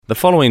The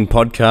following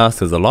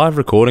podcast is a live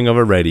recording of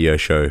a radio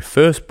show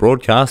first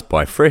broadcast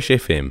by Fresh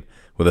FM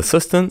with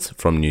assistance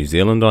from New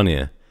Zealand On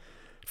Air.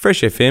 Fresh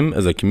FM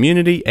is a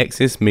community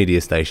access media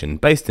station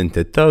based in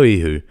Te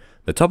Tauihu,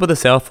 the top of the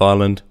South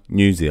Island,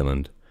 New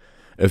Zealand.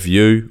 If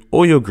you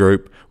or your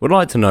group would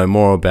like to know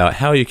more about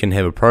how you can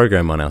have a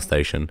program on our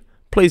station,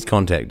 please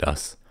contact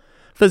us.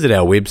 Visit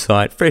our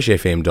website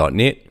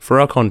freshfm.net for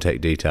our contact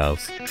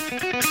details.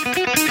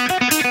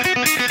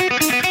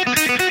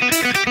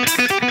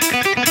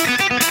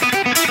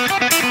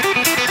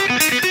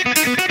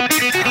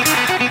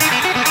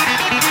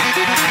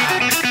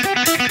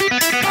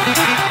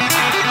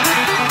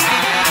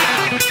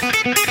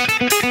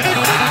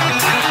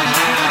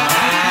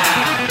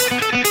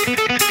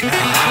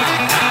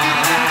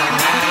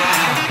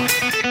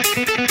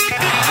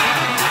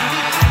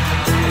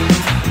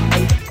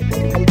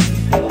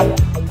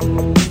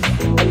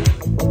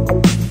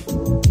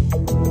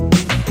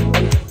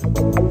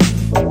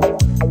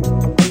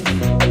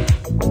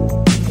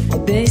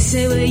 They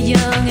say we're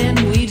young and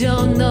we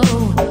don't know,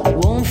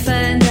 won't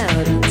find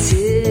out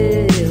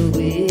until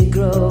we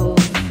grow.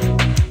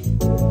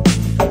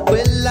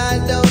 Well, I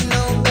don't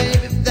know,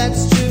 baby, if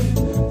that's true,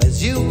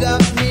 'cause you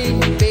got me,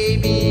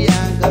 baby,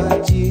 I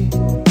got you.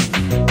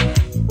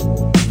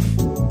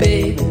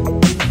 Babe,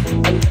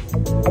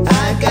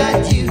 I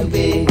got you,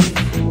 babe.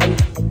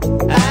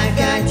 I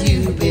got you,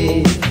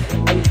 babe.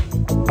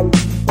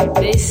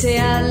 they say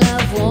our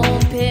love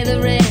won't pay the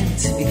rent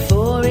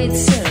before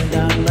it's earned,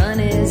 our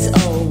money's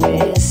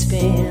always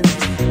spent.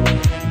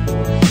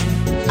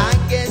 I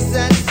guess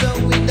that's so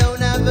we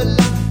don't have a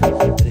lot,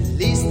 but at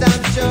least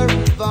I'm sure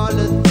of all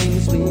the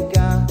things we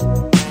got.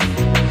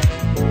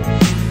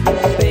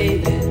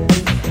 Baby,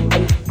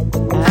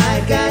 I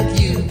got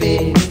you,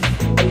 babe.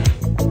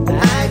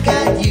 I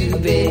got you,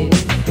 babe.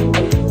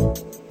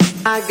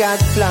 I got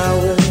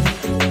flowers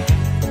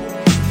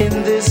in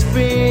the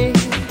spring.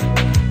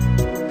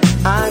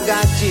 I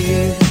got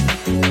you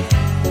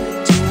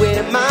to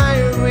wear my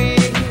ring.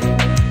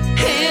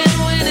 and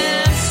when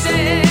I'm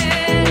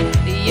sad,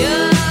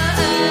 you're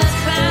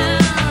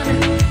around,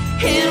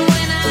 and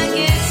when I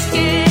get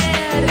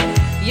scared,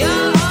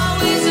 you're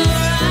always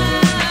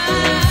around.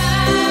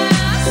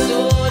 So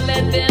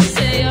let them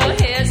say your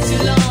hair's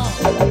too long,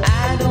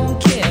 I don't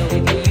care,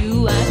 with you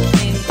I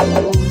can't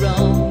go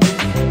wrong.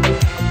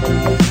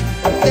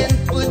 Then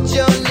put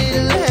your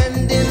little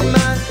hand in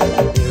mine.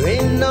 There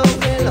ain't no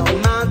hill or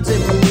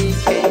mountain we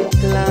can't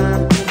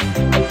climb.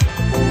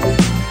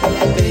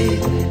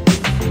 Baby,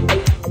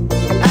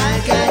 I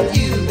got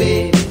you,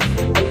 babe.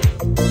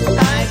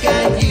 I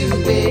got you,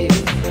 babe.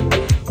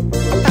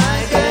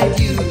 I got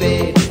you,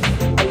 babe.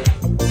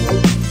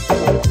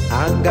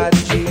 I got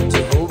you to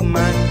hold my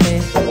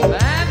hand.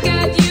 I've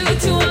got you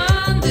to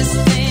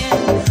understand,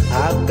 I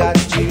got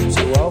you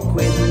to walk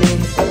with me.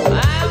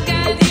 I've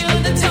got you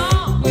to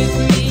talk with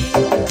me,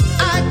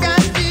 I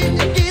got you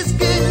to kiss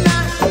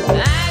goodnight.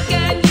 I've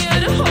got you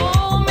to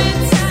hold me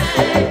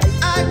tight,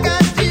 I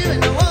got you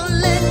and I won't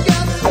let go.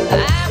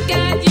 I've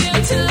got you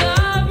to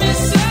love me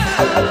so.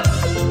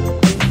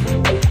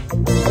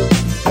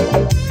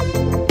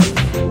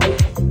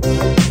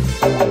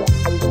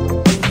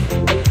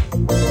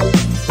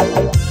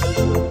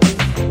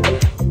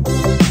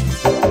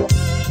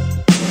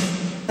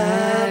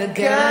 I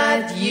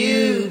got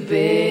you,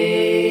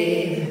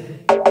 babe.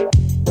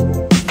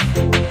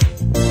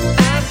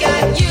 I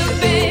got you,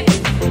 babe.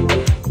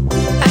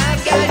 I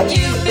got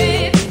you,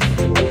 babe.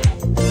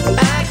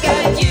 I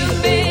got you,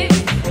 babe.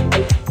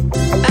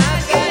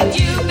 I got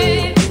you,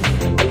 babe.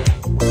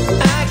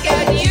 I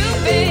got you,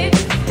 babe.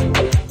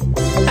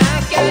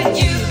 I got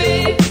you,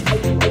 babe.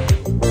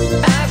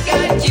 I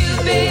got you,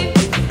 babe.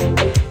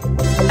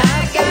 I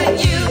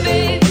got you,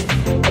 babe.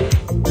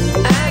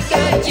 I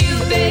got you,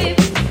 babe.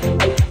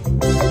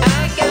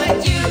 I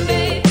got you,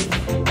 babe.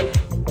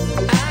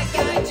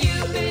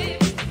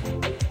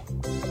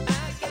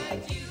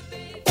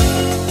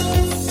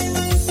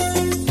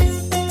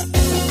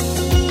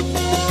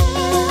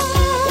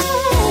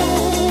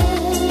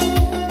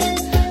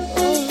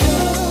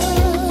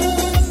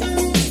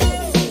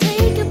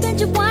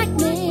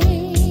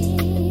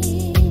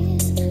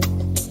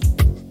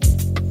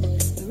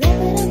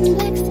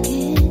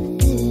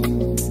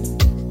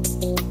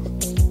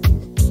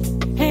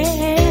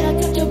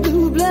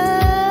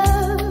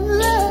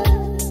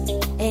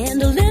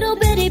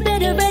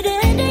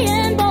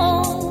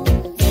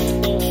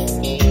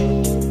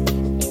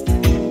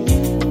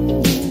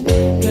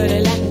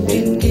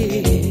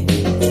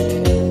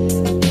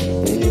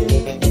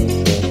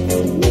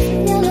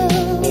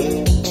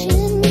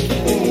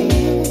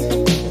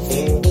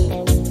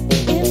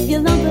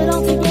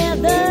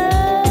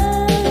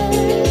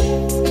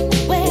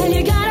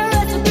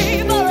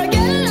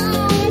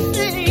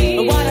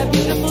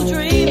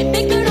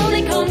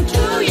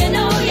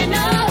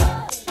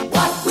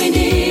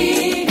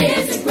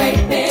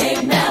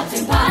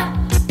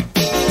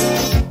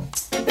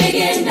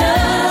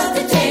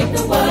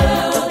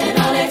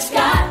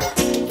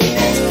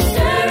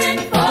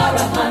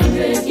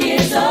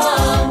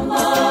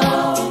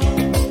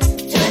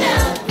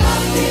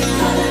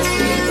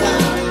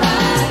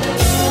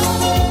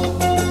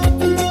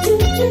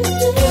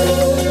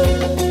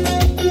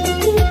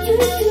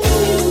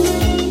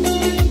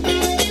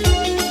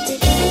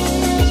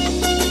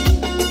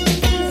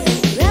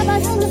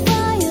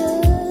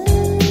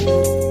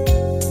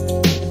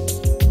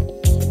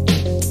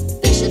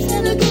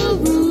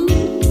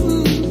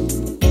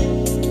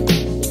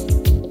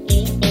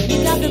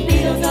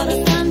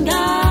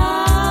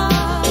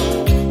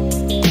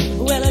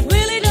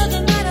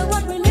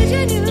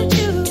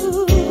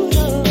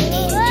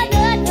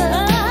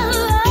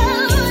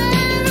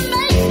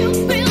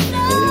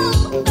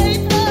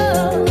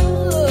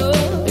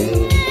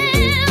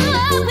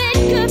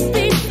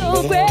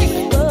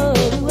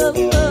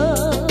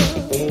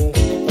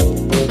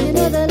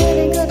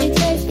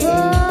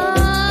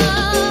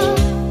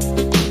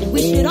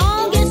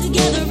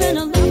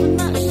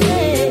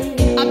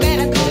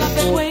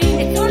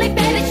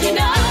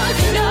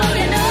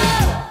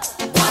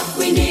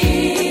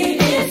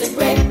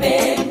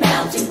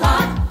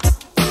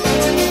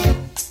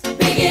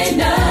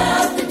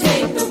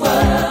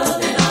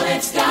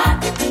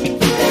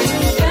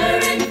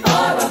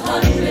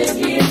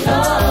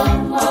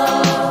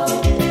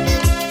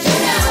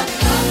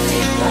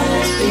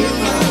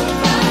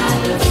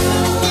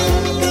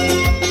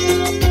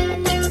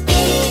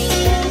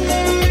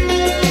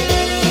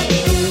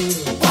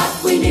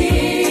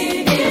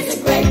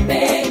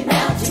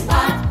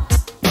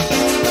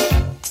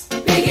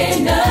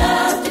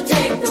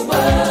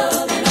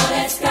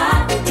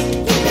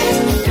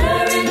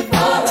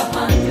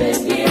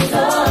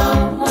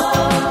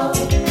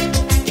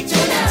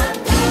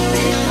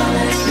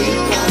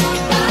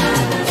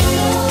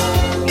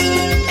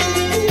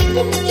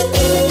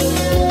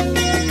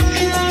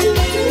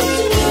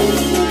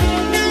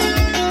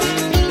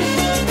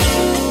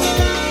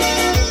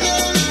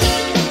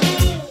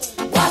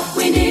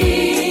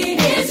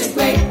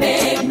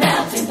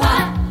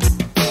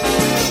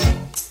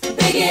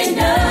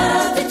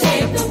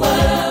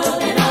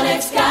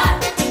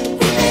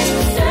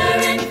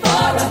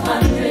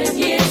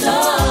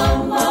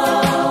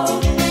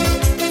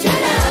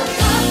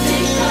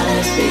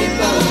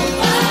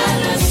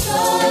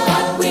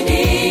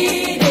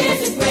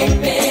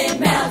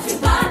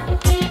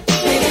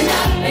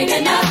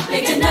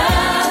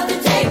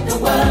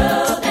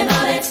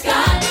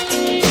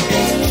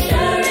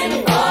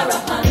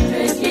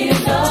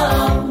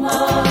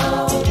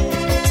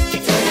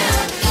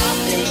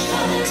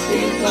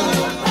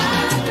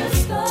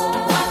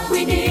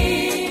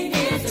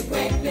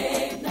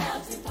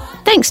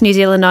 Thanks New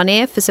Zealand On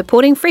Air for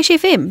supporting Fresh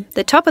FM,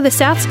 the top of the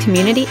South's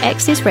community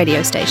access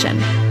radio station.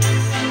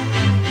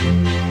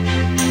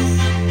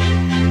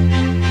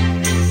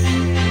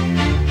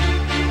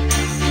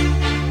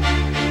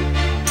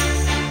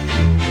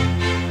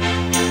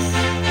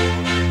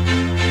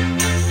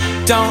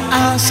 Don't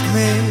ask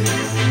me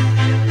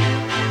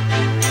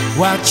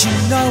what you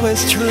know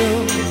is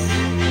true.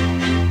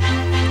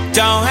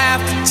 Don't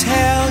have to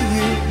tell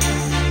you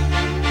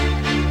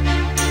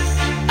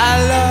I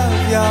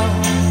love your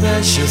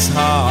precious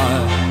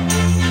heart.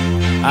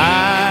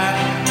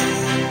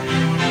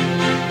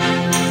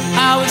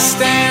 I was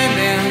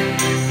standing,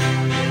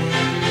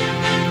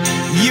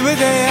 you were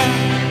there.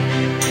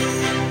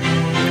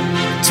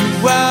 Two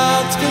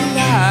worlds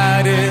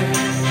collided,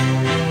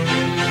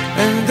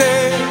 and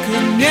they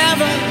could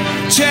never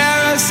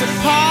tear us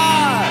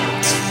apart.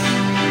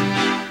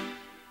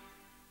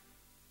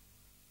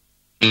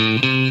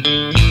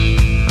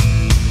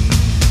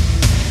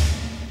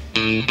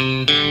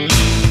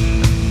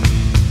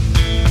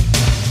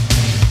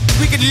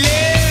 We could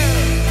live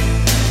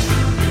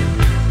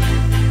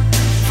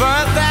for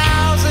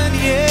 1,000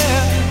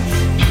 years,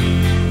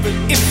 but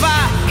if I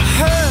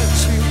hurt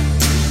you,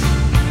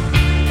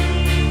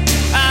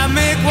 I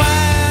make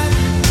wine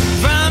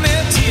from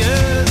your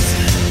tears.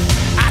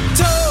 I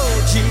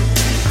told you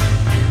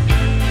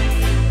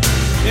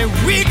that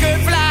we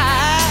could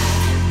fly,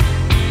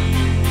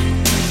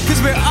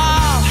 'cause we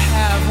all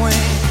have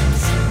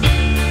wings,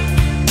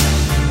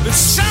 but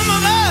some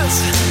of us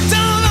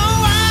don't know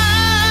why.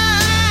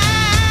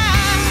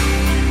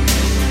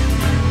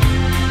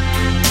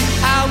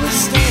 I was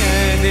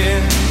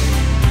standing,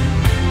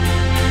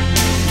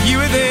 you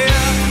were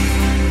there.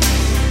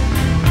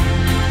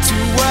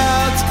 Two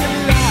worlds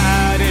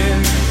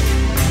collided,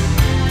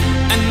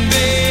 and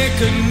they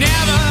could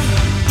never,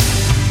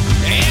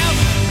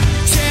 ever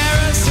tear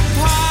us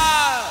apart.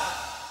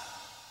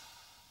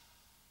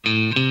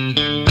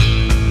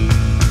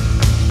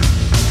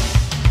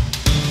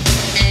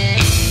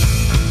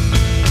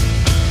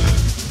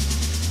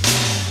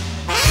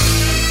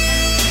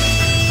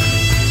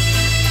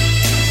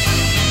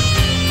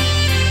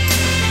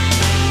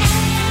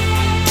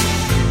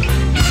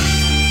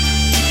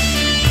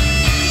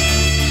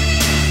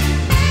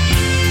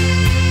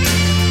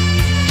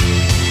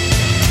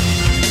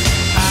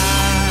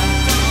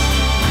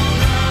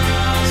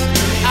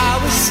 I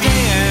was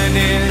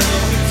standing,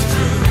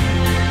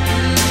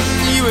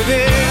 you were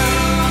there.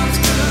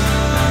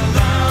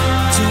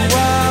 Two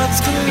worlds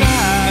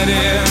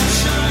collided,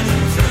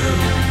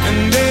 and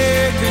they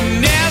could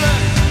never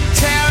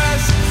tear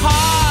us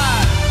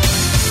apart.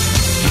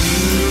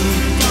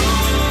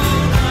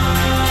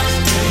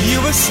 You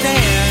were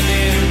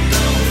standing,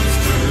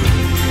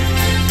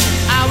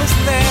 I was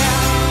there.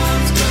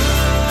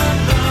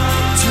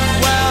 Two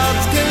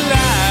worlds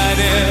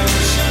collided,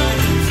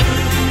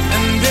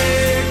 and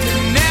they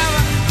could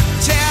never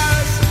tear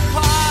us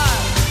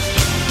apart.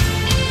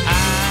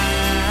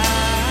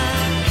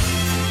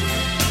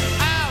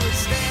 I was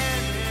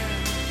standing.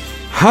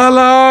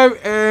 Hello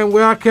and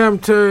welcome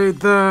to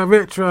the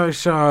Retro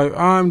Show.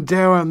 I'm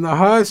Darren, the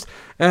host,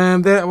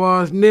 and that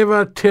was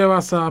Never Tear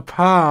Us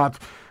Apart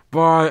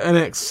by In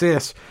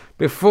Excess.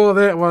 Before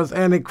that was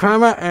Andy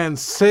Kramer and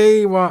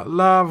See What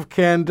Love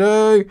Can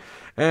Do.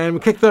 And we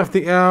kicked off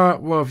the hour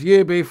with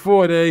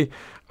UB40,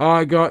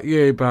 I Got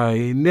You,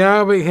 Babe.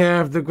 Now we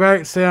have the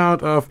great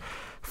sound of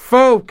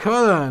Phil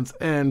Collins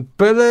and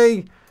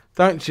Billy,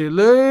 Don't You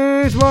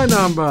Lose My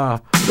Number.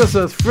 This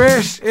is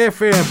Fresh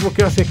FM,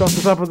 broadcasting across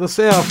the top of the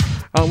South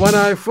on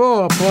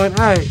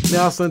 104.8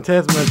 Nelson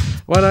Tasman,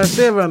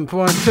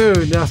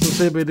 107.2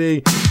 Nelson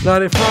CBD,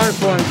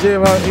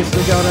 95.0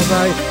 Eastern Golden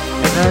Bay,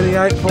 and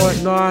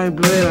 88.9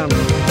 Blenheim.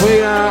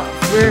 We are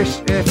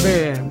Fresh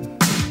FM.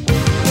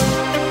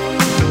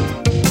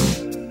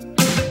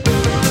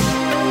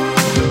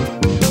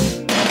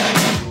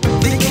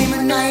 There came a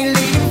night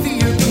leaving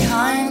fear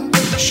behind,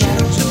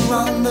 shadows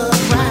around the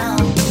ground.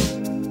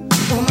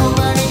 Oh,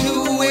 nobody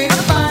knew where to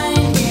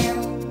find him.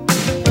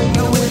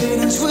 No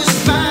evidence was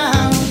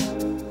found.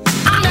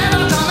 I'm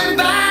never coming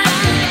back.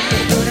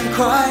 They couldn't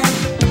cry,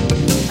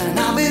 and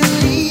I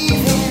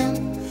believe him.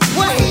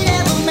 Well, he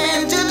never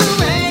meant to do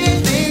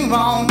anything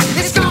wrong.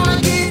 It's gonna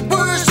get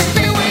worse if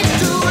he waits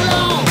too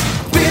long.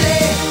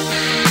 Billy,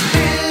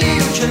 Billy,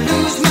 don't you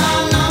lose my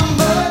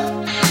number?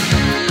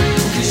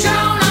 'Cause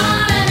you're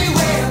not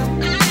anywhere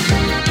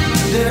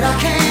that I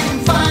can't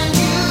find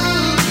you.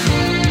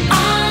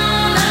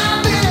 Oh, now,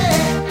 Billy,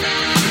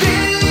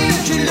 Billy,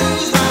 don't you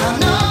lose my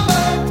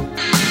number?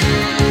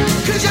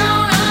 'Cause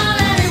you're not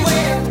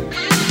anywhere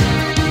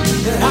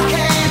that I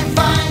can't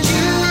find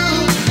you.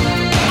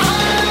 Oh,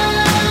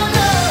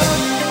 no.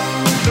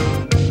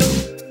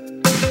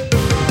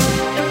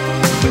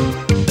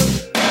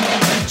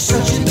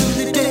 Searching through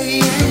the day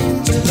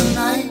into the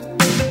night,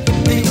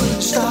 they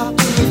wouldn't stop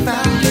till they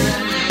found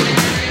him.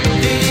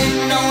 They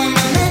didn't know him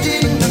and they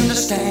didn't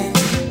understand.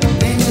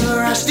 They never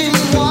asked him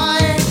why.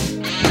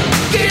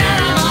 Get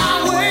out of my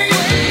way!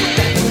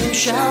 They heard him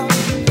shout,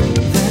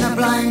 then a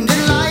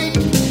blinding light.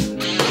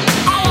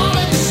 Oh,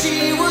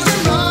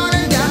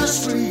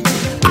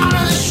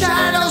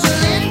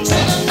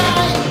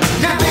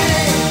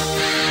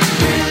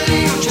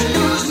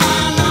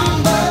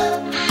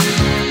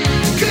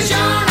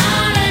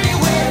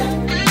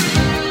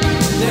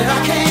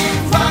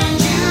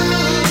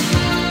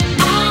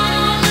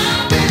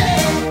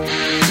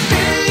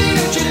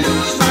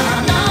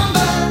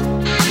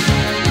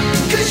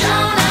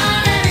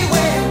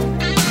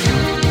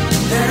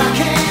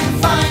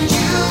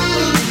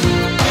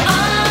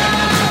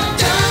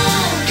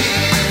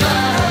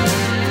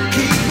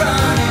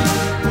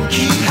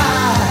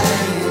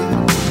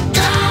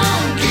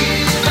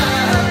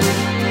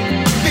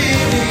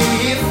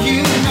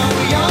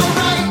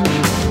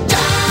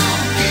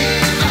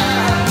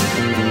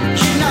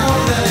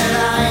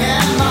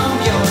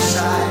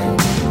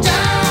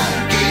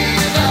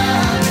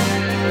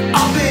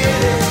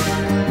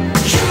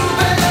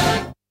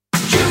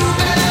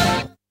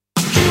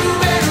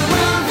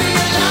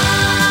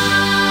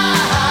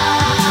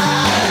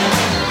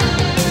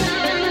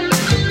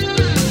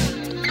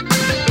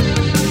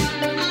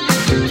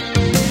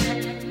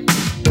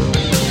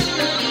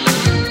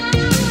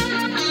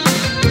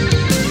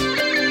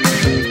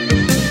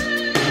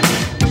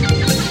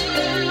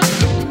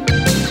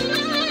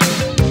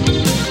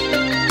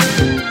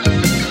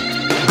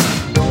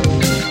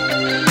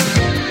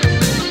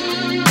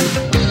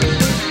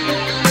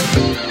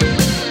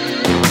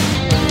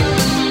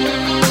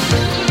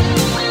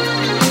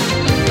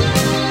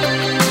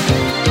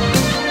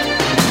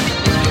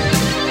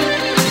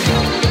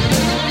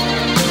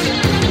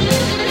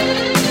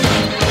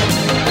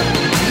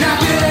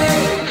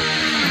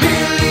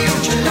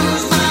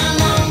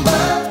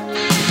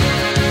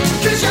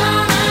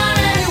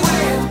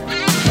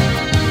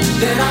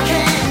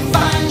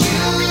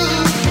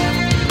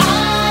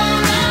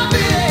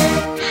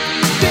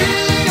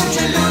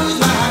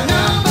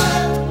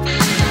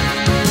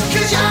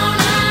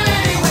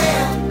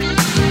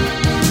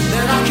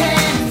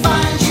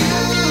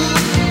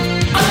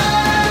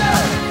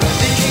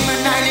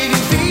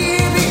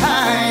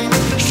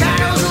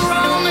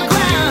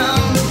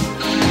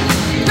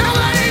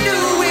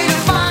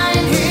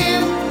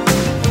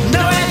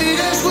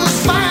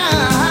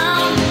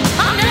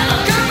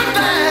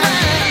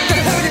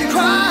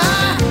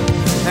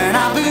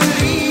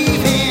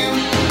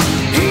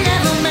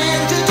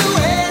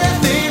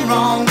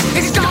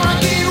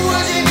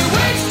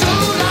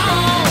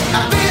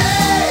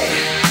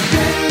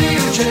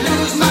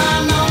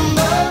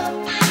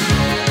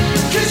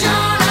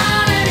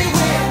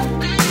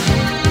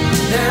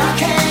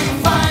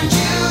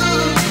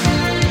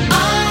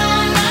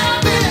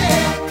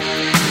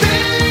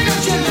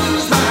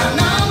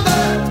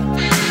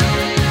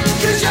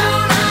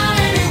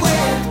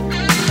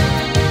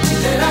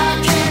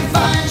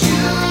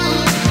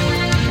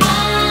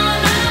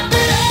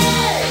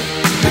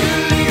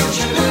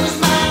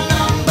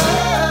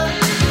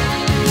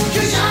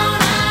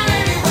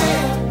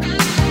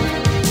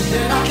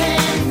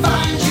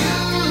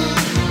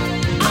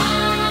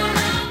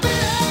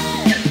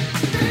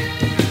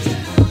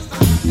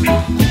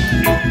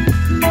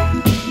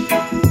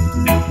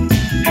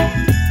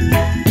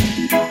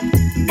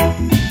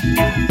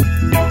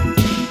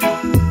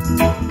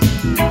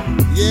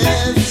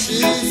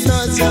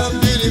 such a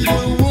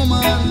beautiful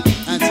woman,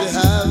 and she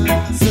have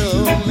so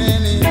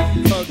many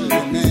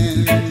ugly men.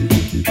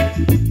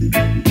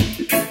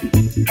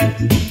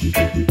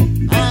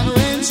 And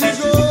when she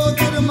go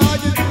to the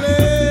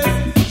marketplace,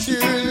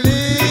 she'll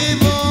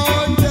leave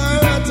all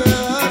dirt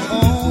at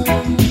home.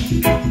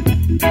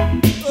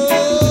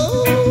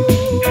 Oh,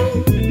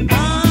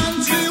 and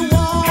she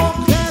walk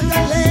like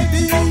a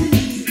lady,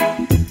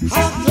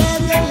 act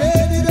like a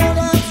lady, don't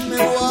ask me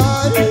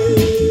why.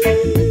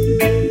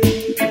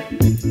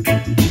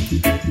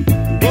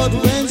 But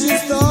when she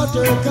start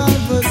her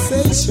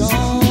conversation,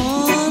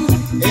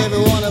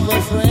 every one of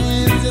her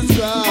friends is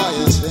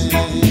crying.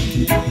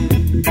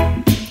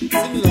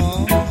 Sing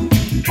along.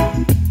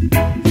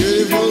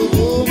 Beautiful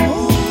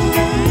woman,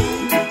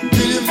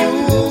 beautiful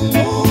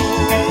woman,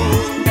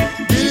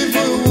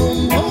 beautiful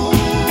woman,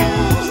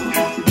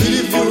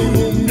 beautiful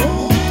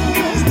woman,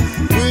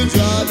 we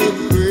drive you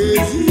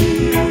crazy.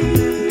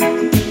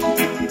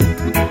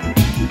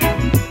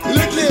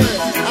 Look here,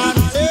 and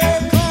here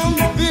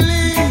comes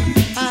Billy,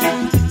 and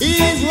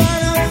he's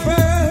one of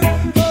her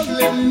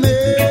ugly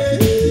men.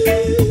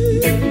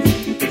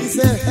 He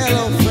said,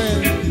 hello,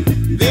 friend.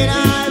 Then I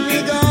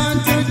began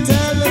to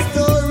tell a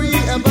story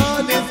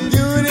about this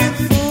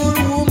beautiful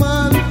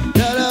woman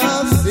that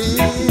I've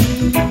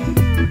seen.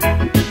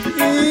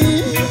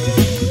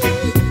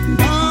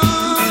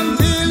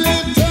 Until he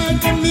turned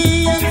to me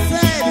and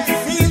said, it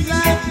seems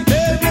like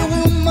every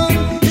woman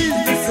is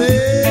the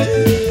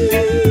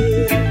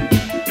same.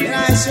 Then I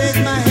shake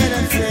my head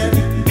and said,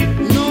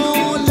 no,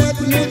 let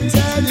me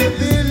tell you,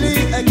 Billy,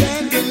 I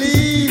can't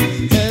believe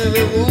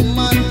every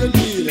woman could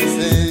be the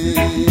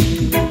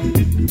same.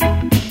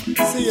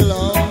 Sing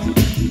along.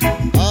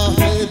 Oh,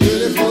 hey,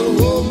 beautiful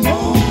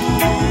woman,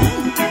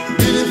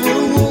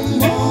 beautiful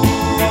woman,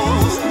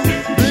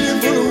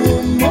 beautiful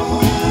woman,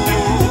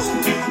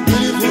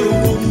 beautiful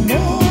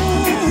woman,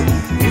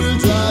 will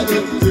drive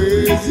you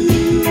crazy.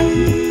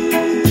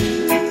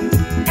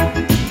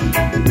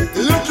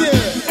 Look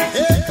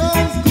here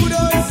comes good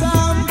old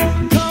Sam,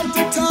 come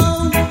to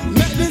town,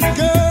 met this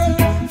girl,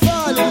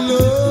 fall in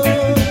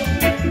love.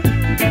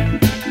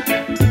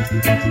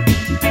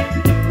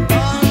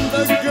 And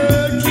the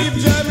girl keep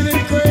driving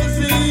him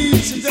crazy,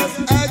 she just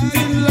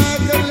acting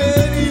like a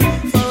lady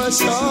for a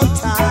short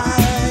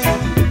time.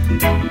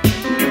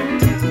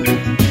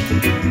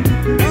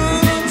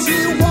 And she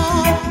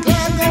walk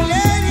like a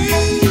lady,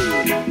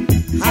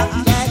 act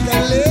like a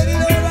lady,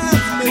 don't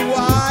ask me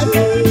why.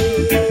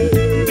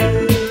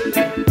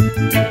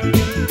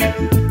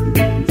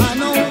 I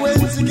know when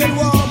she get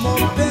warm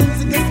up, then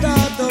she get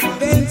start up,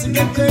 then she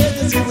get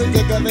crazy, she will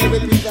take off every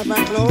piece of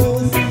my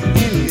clothes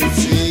in the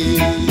tree.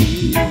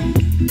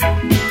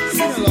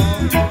 Sing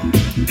along.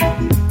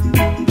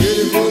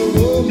 Beautiful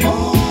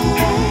woman,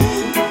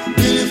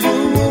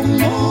 beautiful woman,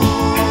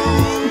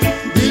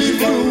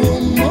 beautiful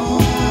woman,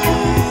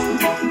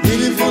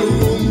 beautiful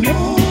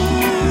woman,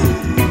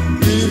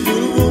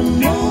 beautiful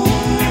woman,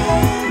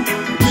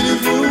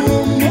 beautiful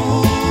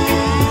woman,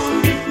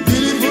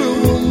 beautiful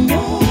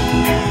woman,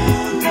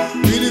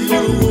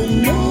 beautiful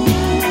woman,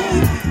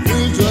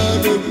 will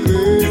drive you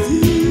crazy.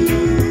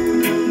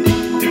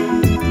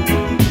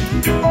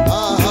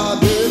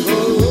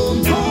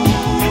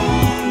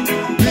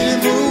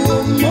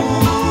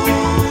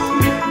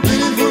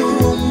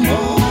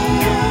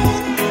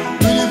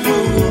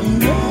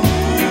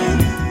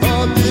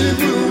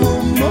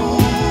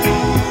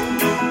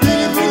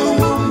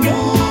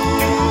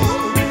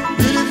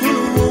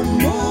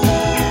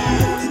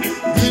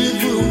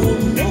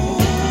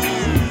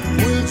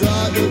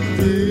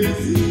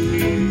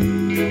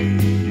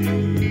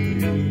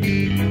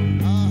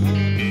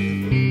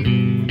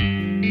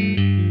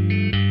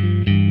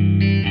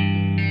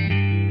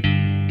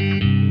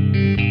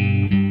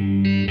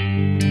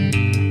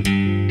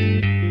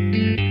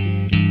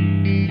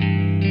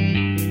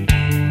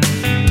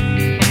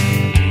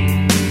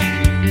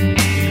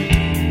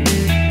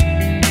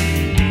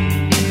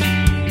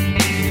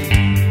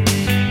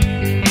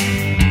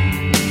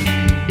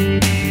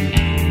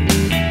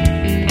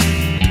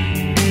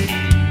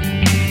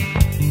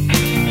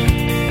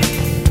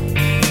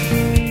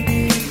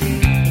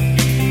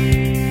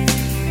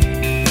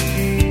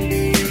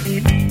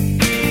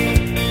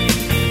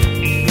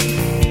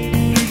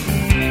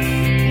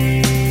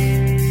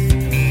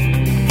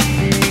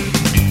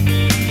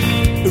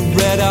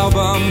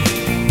 album,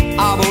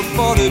 I bought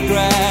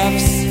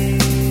photographs.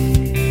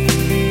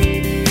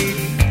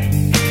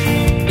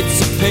 It's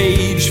a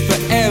page for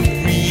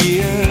every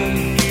year.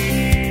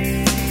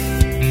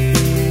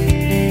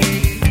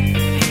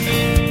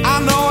 I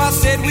know I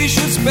said we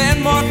should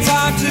spend more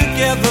time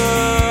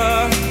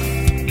together,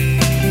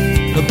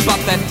 but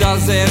that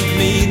doesn't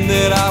mean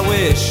that I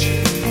wish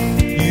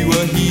you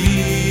were here.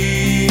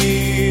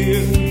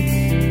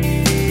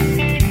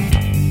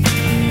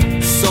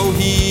 So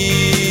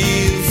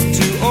here's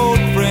to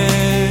old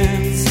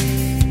friends,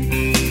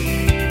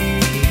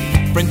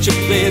 friendship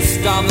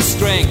based on the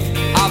strength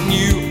of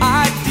new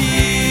ideas.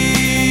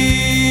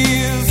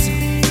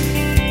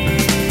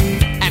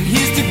 And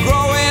here's to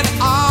growing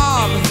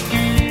on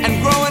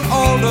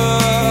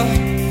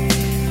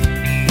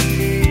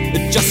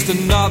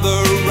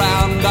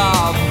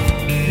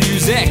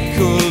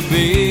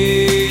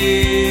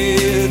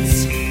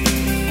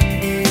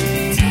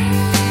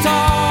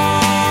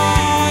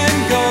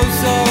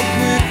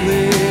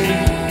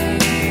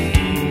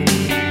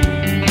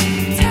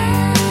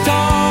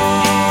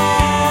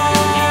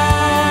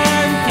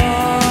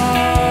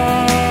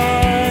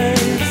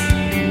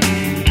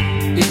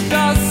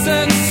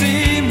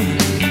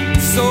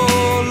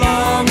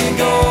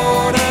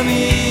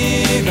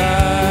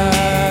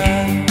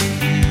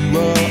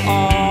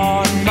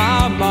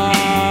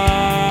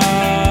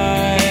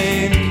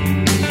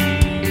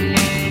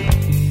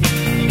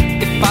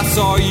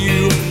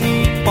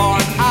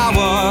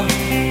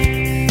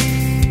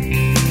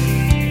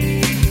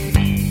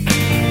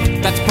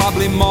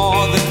probably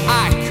more than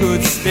I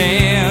could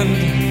stand.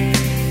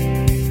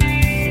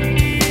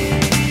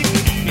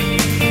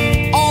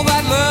 All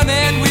that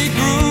learning we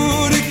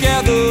grew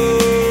together,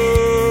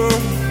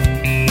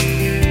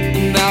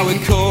 now we're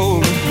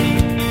cold,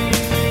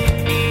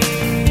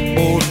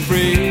 old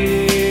friends.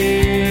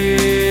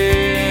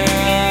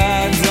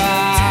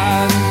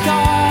 And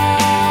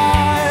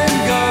time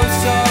goes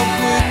so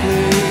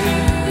quickly.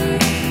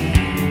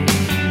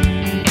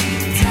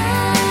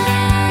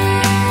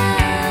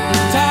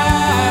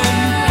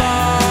 Time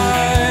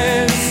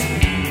flies.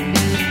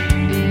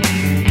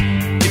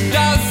 It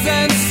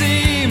doesn't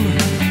seem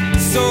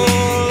so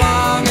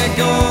long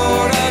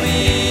ago to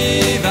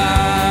me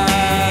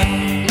that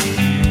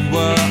you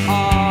were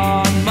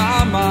on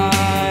my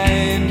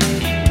mind.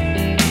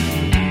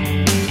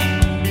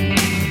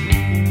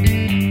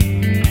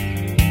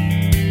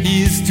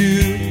 Here's to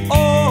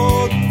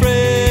old friends.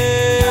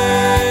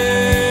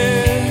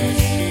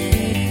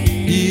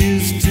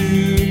 Here's to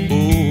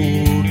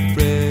old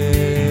friends.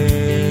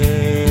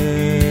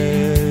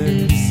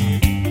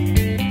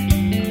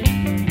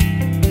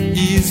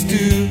 Here's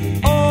to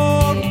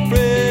old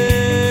friends.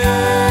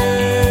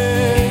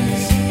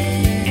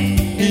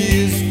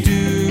 Here's to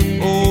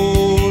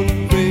old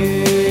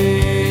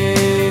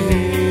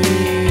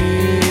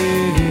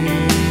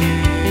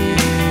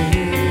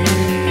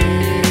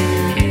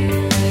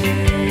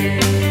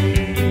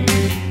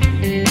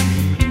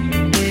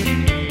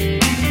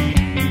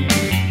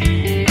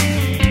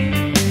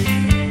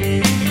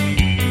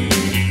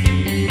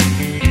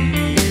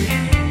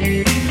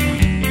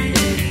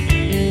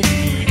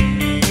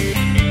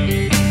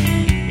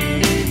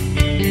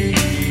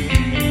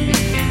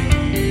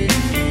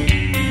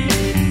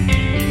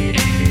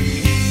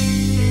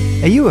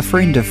Are you a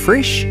friend of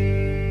Fresh?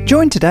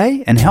 Join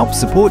today and help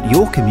support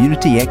your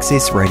community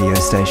access radio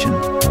station.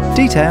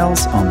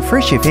 Details on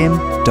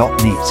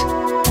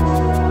freshfm.net.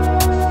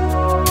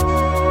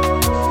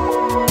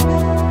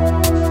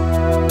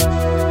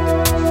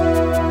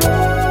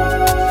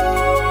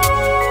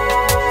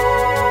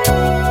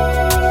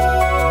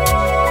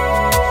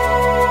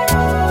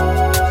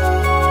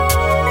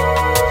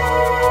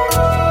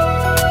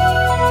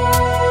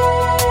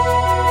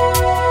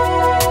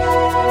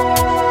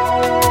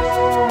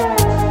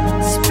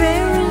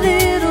 Spare a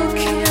little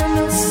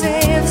candle,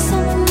 save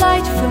some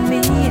light for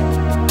me.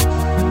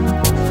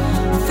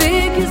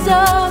 Figures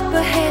up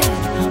ahead,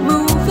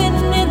 moving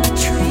in the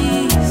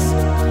trees.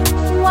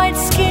 White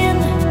skin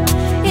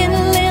in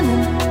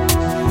linen,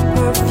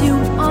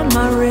 perfume on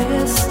my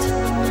wrist,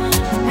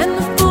 and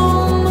the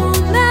full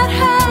moon that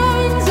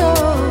hangs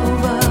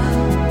over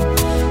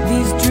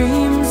these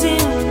dreams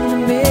in the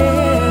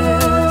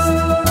mist.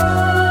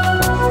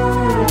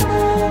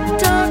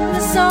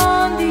 Darkness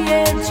on the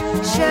edge,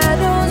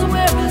 shadows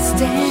where I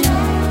stand.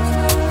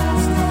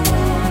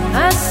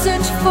 I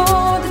search for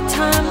the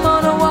time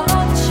on a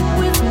watch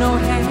with no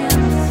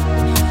hands.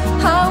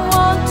 I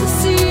want to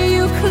see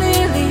you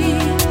clearly,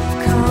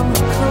 come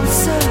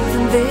closer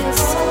than this.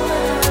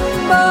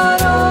 But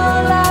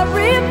all I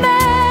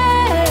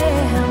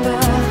remember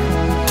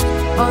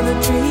are the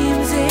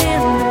dreams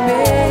in the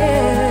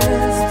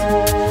mist.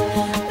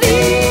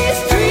 These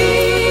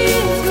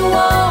dreams go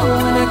on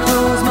when I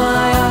close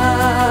my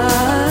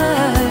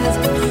eyes.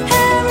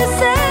 Every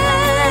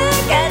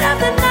second of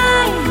the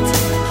night,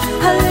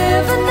 I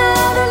live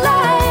another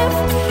life.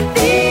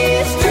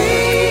 These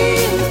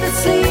dreams that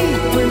sleep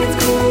when it's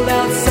cold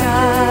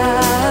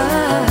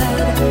outside.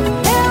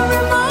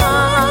 Every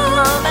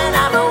moment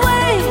I'm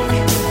awake,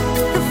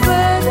 the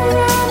further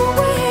I'm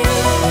away.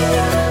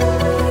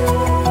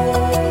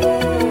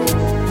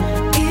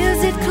 Is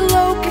it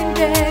cloak and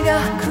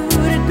dagger?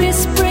 Could it be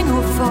spring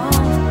or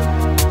fall?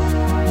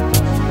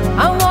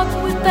 I walk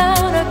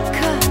without a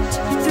cut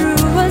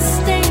through a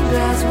stained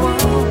glass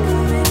wall.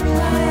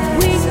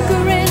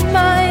 Weaker in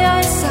my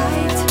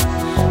eyesight,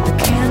 the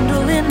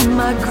candle in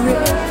my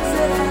grip,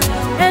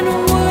 and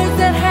words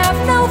that have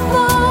no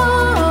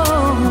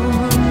form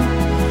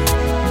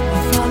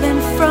are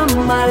falling from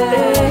my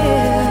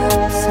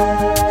lips.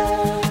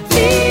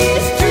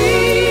 These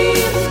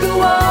dreams go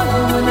on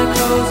when I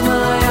close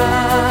my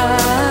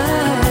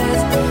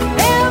eyes.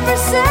 Every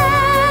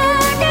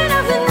second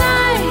of the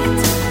night,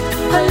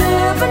 I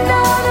live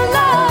another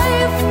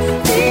life.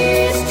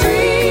 These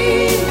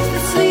dreams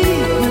that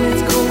sleep when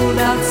it's cold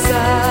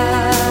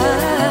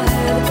outside.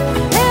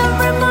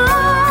 Every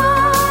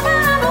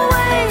moment I'm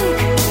awake,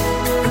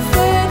 the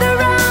further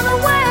I'm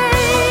away.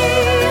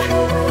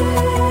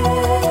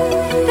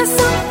 There's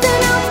something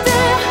out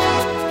there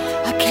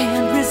I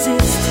can't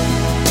resist.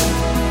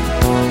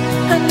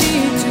 I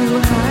need to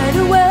hide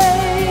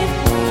away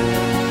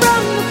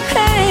from the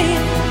pain.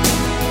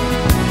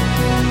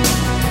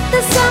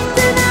 There's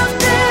something out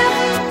there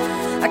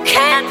I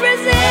can't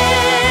resist.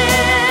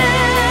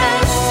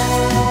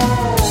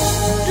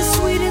 The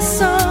sweetest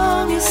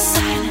song is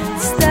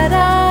silence that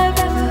I've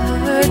ever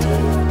heard.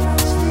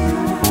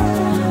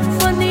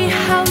 Funny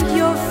how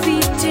your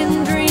feet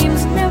in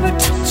dreams never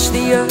touch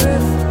the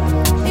earth.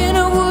 In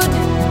a wood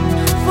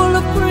full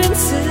of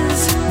princes,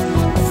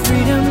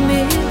 freedom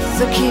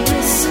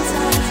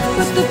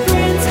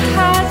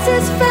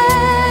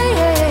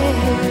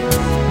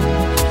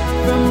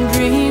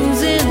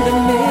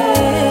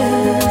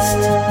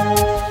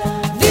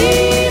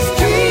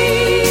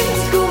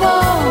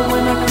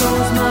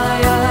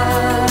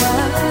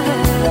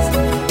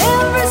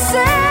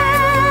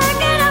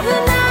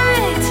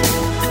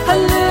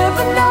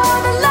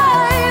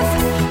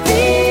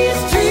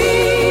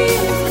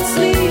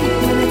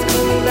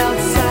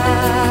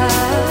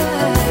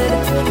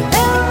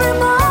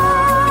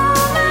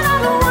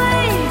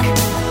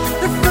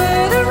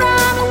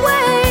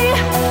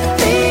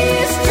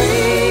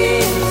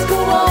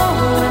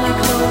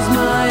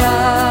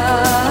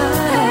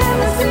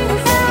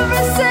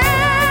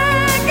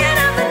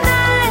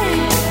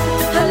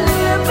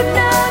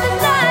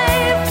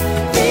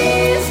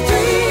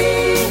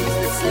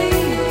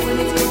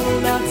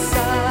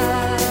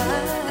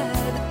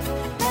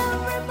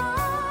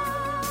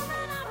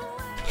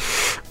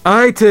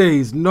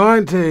 80s,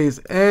 90s,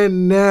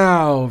 and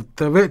now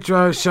the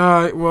Retro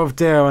Show with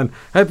Darren.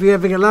 Hope you're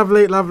having a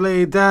lovely,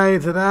 lovely day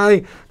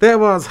today. That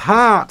was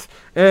Heart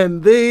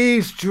and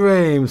These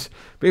Dreams.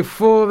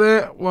 Before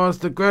that was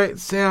the great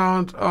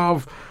sound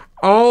of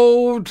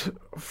Old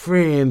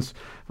Friends.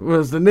 It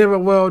was the Never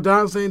Will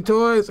Dancing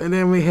Toys, and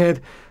then we had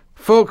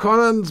Phil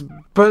Collins,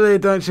 Billy,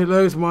 Don't You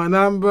Lose My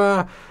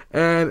Number,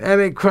 and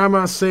Annie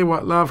Crummer, See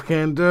What Love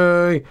Can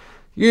Do.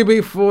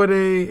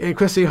 UB40 and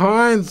Chrissy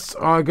Hines,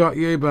 I Got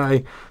You,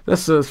 Bae.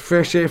 This is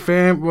Fresh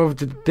FM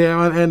with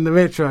Darren and the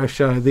Retro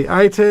Show. The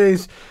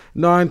 80s,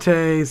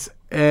 90s,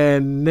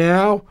 and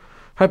now.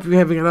 Hope you're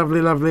having a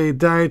lovely, lovely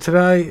day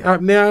today.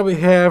 Up now we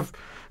have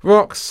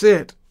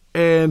Roxette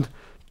and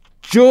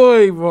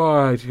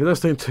Joyride. You're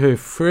listening to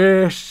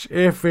Fresh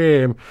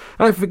FM.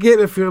 Don't forget,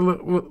 if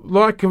you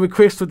like a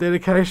request or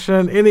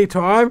dedication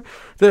anytime,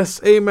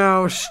 just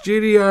email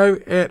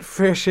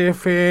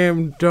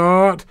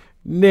studio@freshfm.net.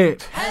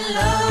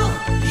 Hello,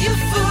 you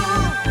fool,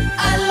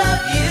 I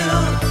love you.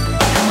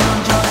 Come on,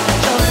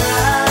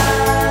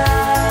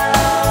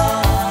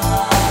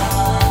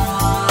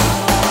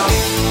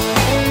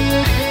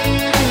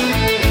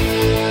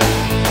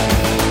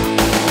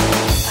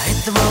 I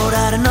hit the road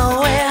out of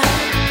nowhere,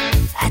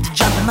 had to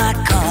jump in my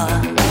car,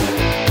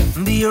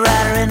 be a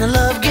rider in a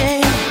love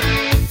game,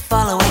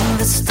 following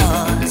the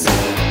stars.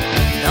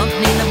 Don't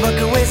need a book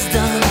of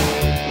wisdom,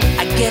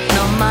 I get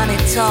no money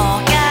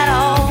talk at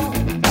all.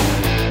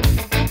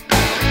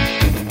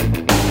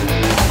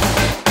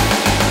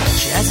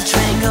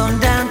 Going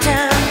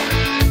downtown,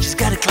 she's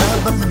got a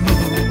club on the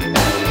moon,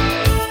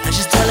 and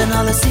she's telling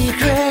all her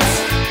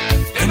secrets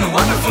in a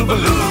wonderful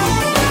balloon.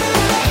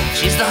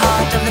 She's the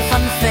heart of the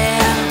fun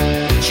fair,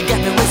 she got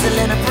me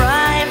whistling a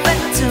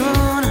private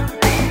tune,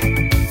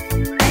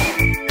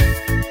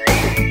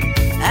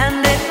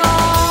 and it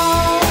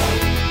all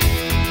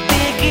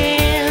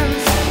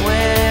begins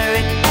where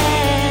it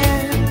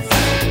ends,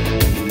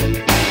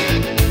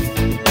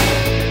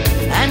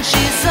 and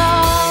she's all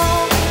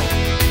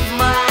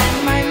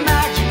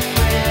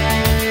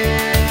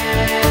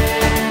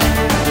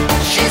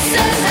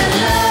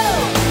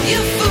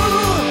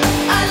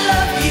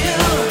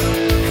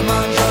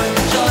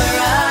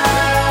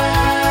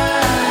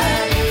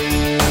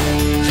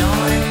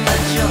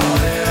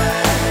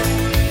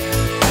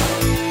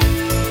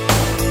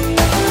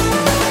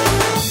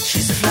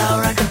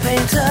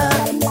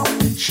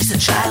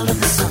child of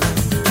the sun.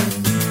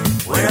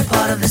 We're a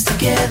part of this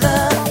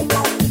together,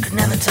 could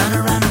never turn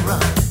around and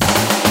run.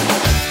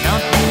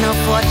 Don't need no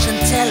fortune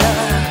teller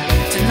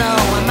to know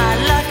where my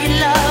lucky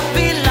love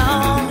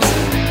belongs.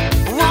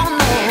 Won't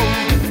know,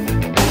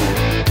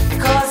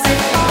 'cause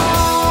it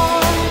all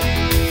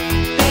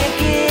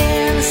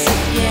begins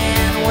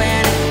again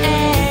when it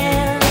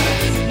ends.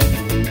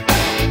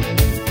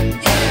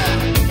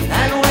 Yeah.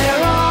 And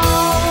we're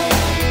all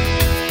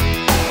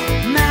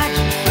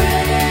magic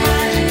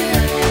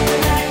friends.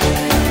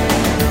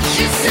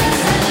 She says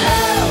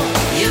hello,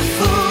 you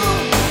fool,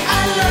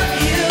 I love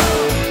you.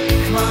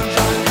 Come on,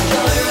 join the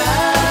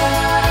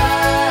joyride.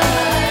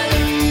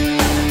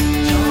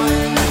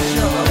 Join the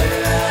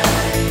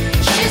joyride.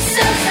 She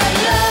says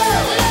hello,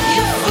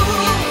 you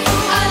fool,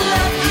 I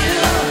love you.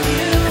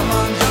 Come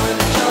on, join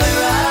the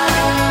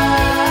joyride.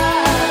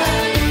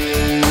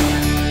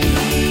 Be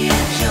a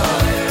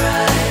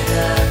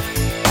joyrider.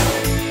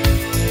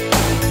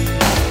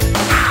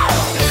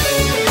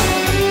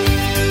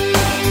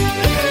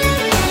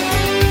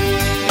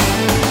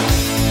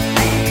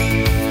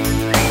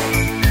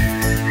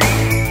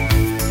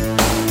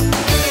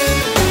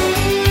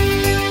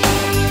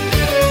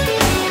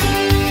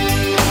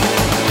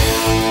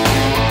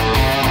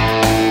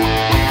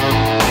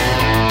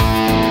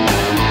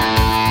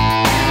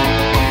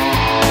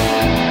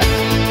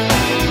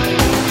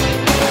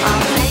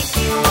 I'll take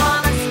you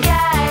on a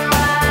sky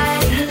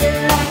ride,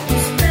 like you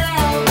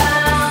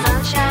spellbound.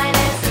 Sunshine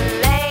is a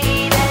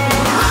lady,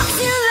 rocks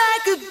you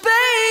like a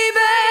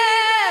baby.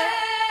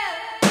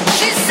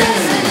 She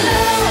says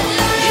hello,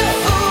 you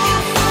fool,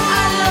 I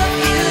love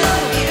you.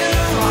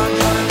 Come on,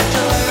 join the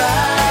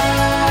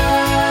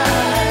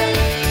joyride.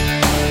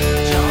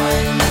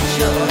 Join the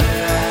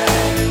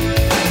joyride.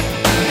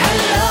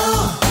 Hello,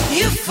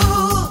 you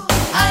fool,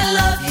 I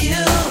love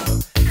you.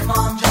 Come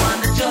on, join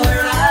the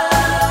joyride.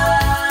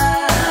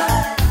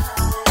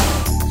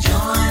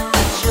 Join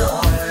the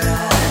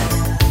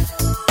joyride.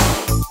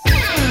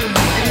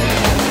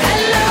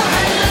 Hello,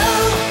 hello,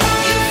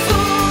 you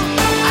fool,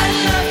 I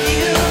love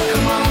you.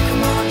 Come on,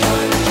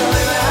 join the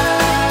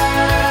joyride.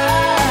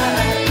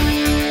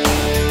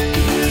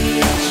 Be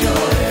a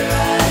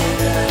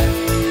joyrider.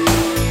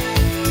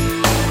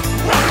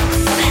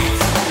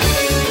 Roxette.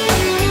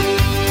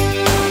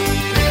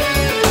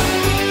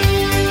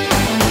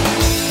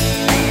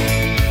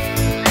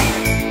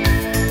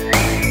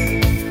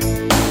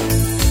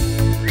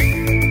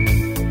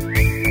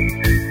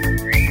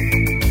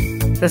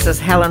 This is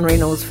Helen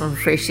Reynolds from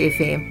Fresh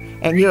FM,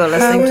 and you are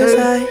listening How was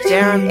to I to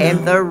Darren and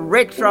know? the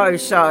Retro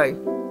Show.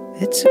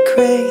 It's a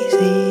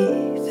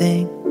crazy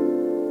thing.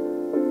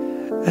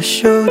 I I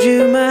showed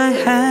you my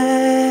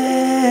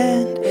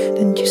hand,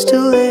 and you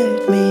still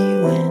let me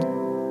win.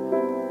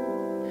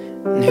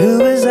 And who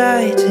was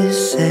I to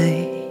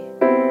say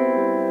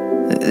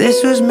that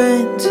this was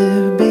meant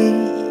to be?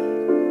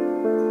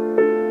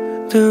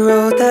 The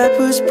road that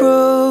was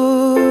broken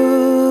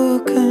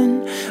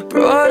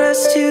brought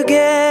us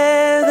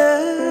together,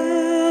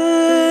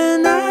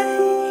 and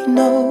I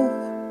know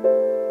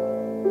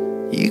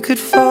you could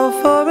fall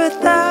for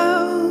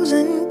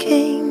 1,000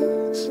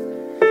 kings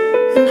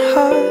and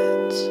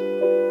hearts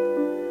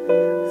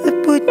that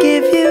would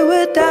give you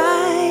a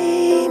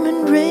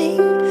diamond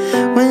ring.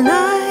 When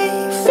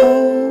I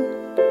fall,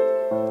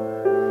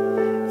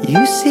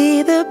 you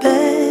see the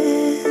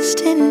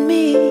best in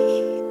me,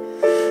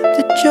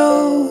 the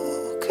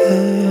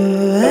Joker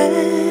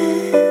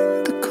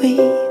and the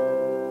Queen.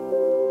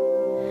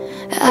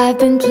 I've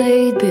been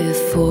played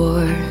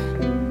before,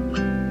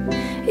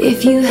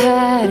 if you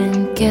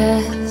hadn't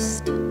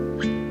guessed.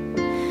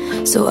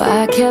 So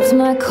I kept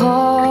my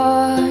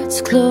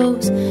cards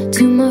close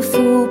to my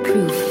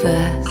foolproof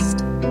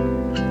vest.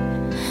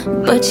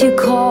 But you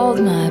called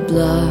my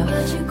bluff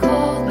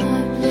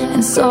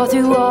and saw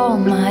through all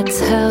my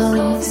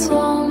tells.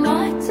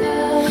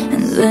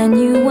 And then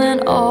you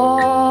went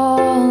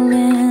all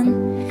in,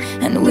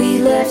 and we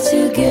left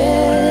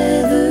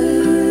together.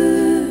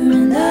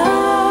 And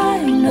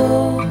I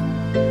know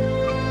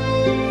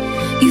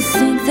you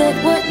think that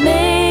what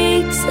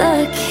makes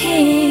a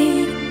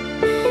king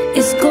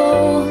is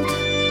gold,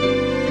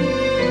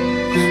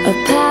 a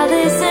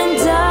palace and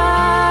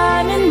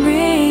diamond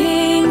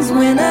rings.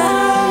 When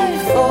I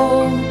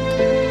fold,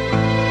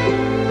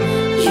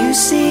 You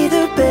see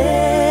the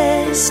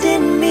best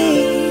in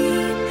me,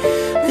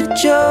 the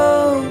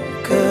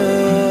Joker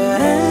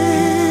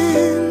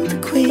and the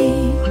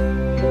Queen.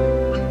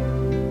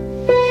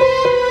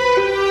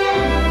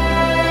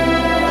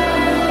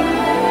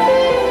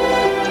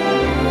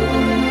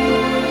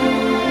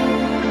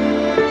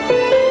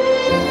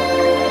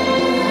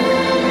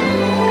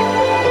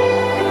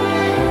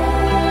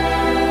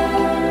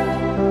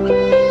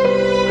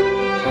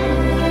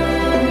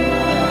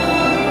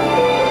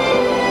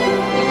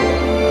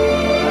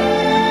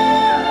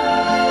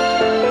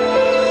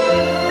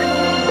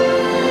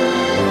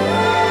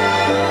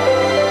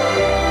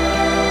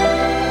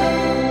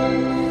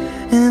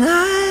 And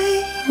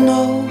I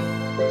know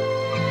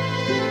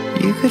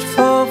you could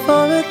fall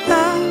for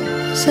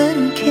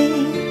 1,000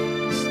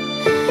 kings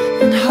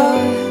and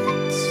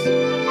hearts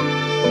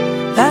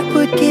that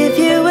would give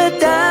you a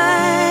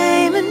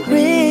diamond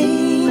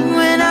ring.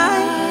 When I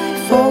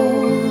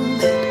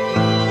folded,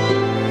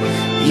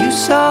 you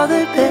saw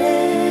the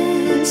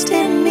best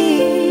in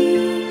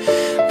me,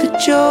 the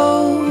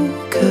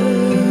Joker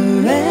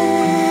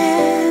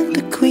and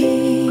the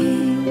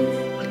Queen,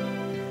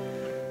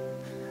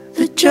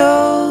 the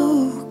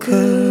Joker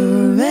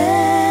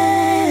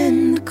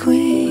and the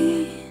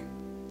Queen.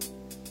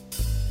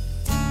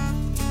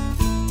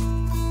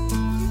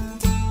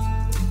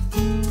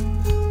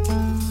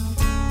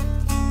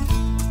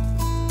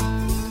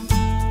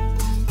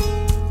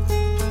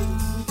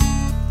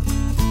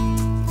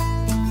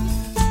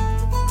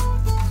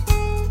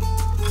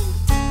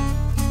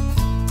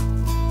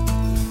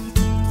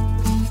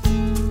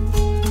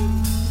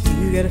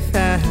 You get a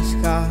fast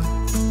car,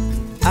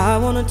 I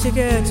want a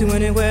ticket to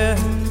anywhere.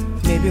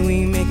 Maybe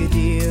we make a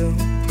deal.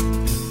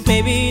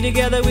 Maybe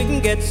together we can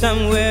get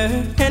somewhere.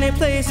 Any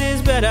place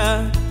is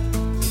better.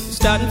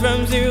 Starting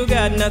from zero,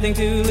 got nothing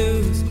to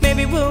lose.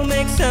 Maybe we'll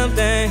make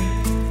something.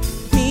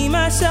 Me,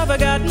 myself, I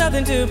got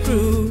nothing to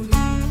prove.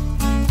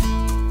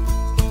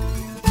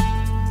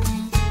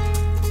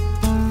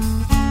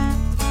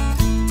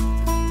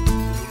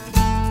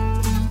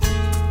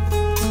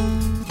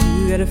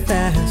 You get a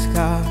fast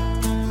car,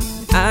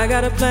 I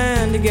got a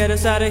plan to get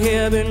us out of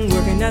here. Been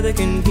working at the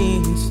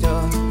convenience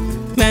store.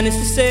 Managed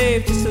to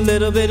save just a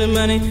little bit of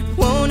money.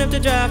 Won't have to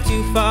drive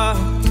too far.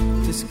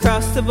 Just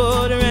cross the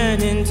border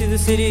and into the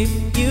city.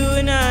 You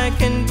and I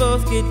can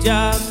both get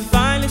jobs and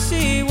finally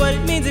see what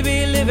it means to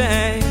be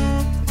living.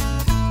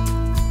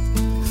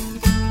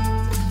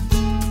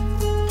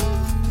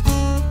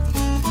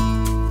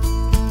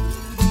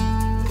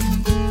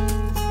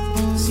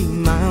 See,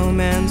 my old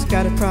man's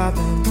got a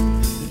problem.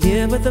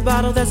 Yeah, but the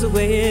bottle, that's the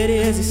way it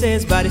is. He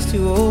says his body's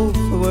too old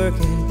for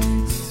working.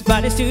 His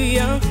body's too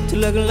young to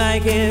look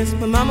like his.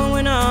 My mama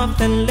went off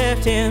and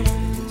left him.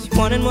 She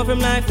wanted more from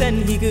life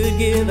than he could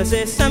give. I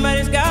said,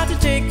 somebody's got to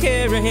take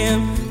care of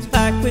him. So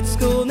I quit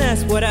school and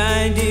that's what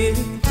I did.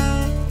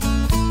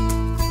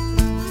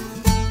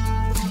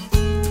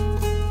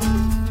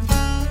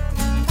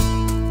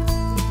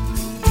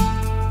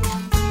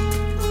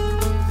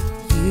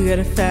 You got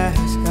a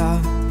fast car.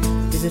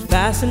 Is it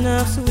fast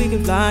enough so we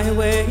can fly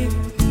away?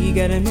 We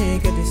gotta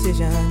make a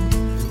decision.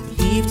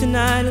 Leave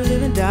tonight or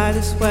live and die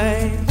this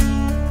way.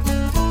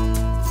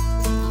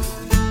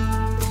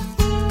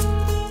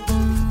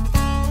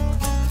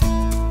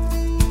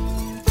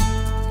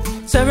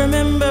 So I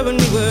remember when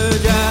we were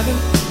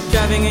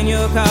driving in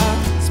your car.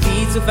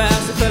 Speed so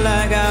fast I felt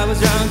like I was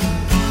drunk.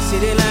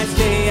 City lights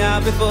lay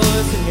out before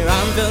us, and your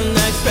arm felt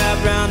nice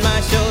wrapped around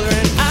my shoulder.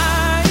 And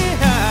I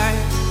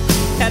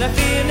had a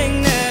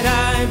feeling that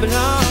I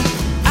belonged.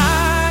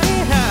 I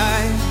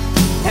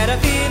had a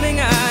feeling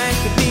I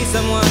could be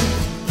someone,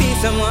 be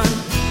someone,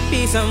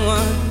 be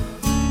someone.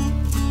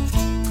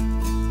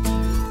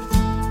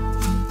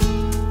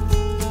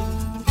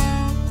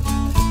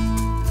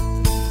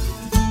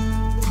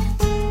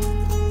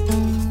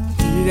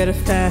 You got a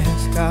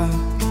fast car.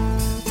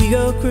 We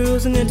go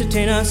cruise and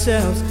entertain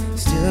ourselves.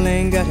 Still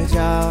ain't got a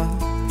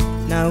job.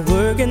 Now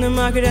work in the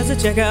market as a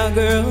checkout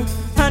girl.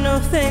 I know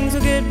things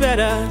will get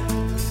better.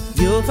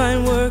 You'll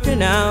find work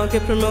and I'll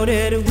get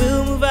promoted.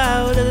 We'll move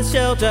out of the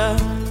shelter,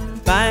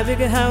 buy a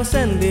bigger house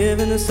and live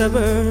in the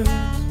suburbs.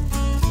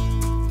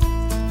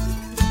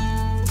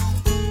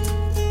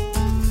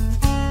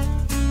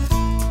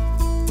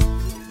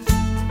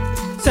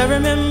 So I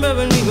remember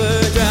when we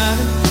were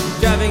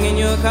driving in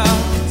your car.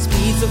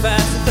 Speed so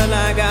fast it felt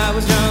like I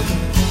was drunk.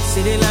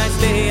 City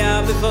lights lay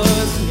out before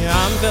us, and your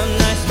arm felt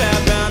nice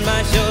wrapped around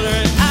my shoulder.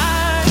 And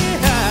I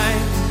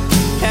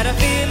had a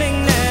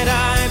feeling that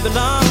I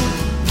belonged.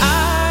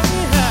 I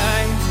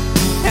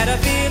had a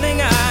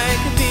feeling I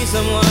could be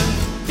someone,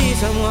 be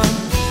someone,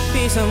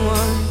 be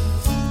someone.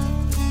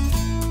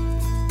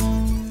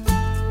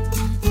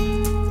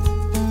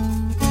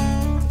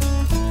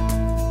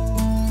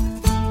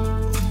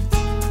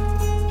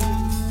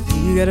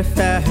 You got a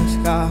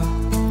fast car.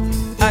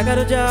 I got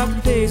a job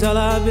that pays all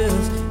our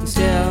bills.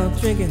 Instead of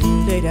drinking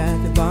late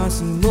at the bar,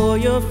 see more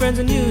your friends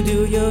than you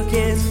do your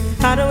kids.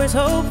 I'd always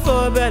hope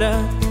for better.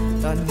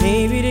 Thought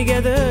maybe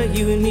together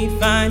you and me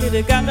find it.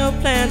 I got no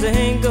plans, I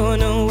ain't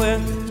going nowhere.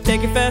 So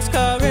take your fast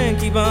car and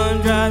keep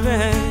on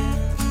driving.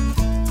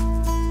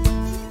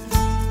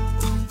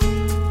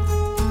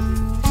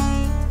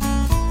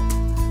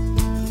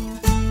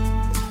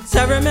 So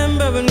I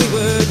remember when we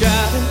were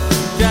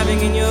driving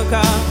in your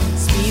car.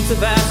 Speed so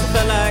fast it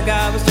felt like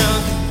I was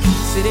drunk.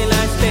 City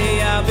lights lay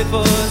out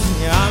before us,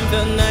 and your arm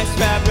felt nice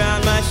wrapped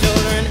around my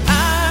shoulder. And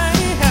I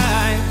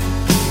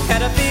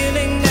had a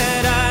feeling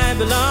that I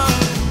belonged.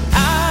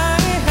 I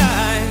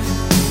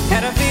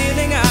had a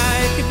feeling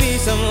I could be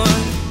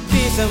someone,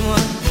 be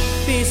someone,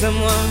 be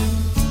someone.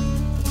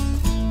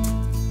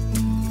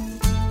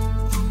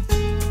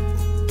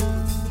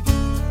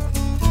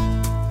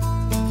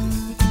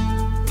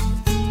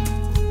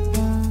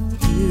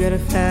 You got a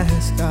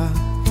fast car.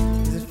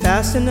 Is it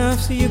fast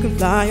enough so you can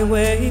fly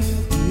away?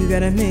 You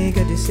gotta make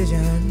a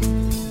decision.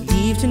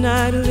 Leave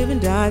tonight or live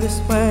and die this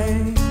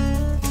way.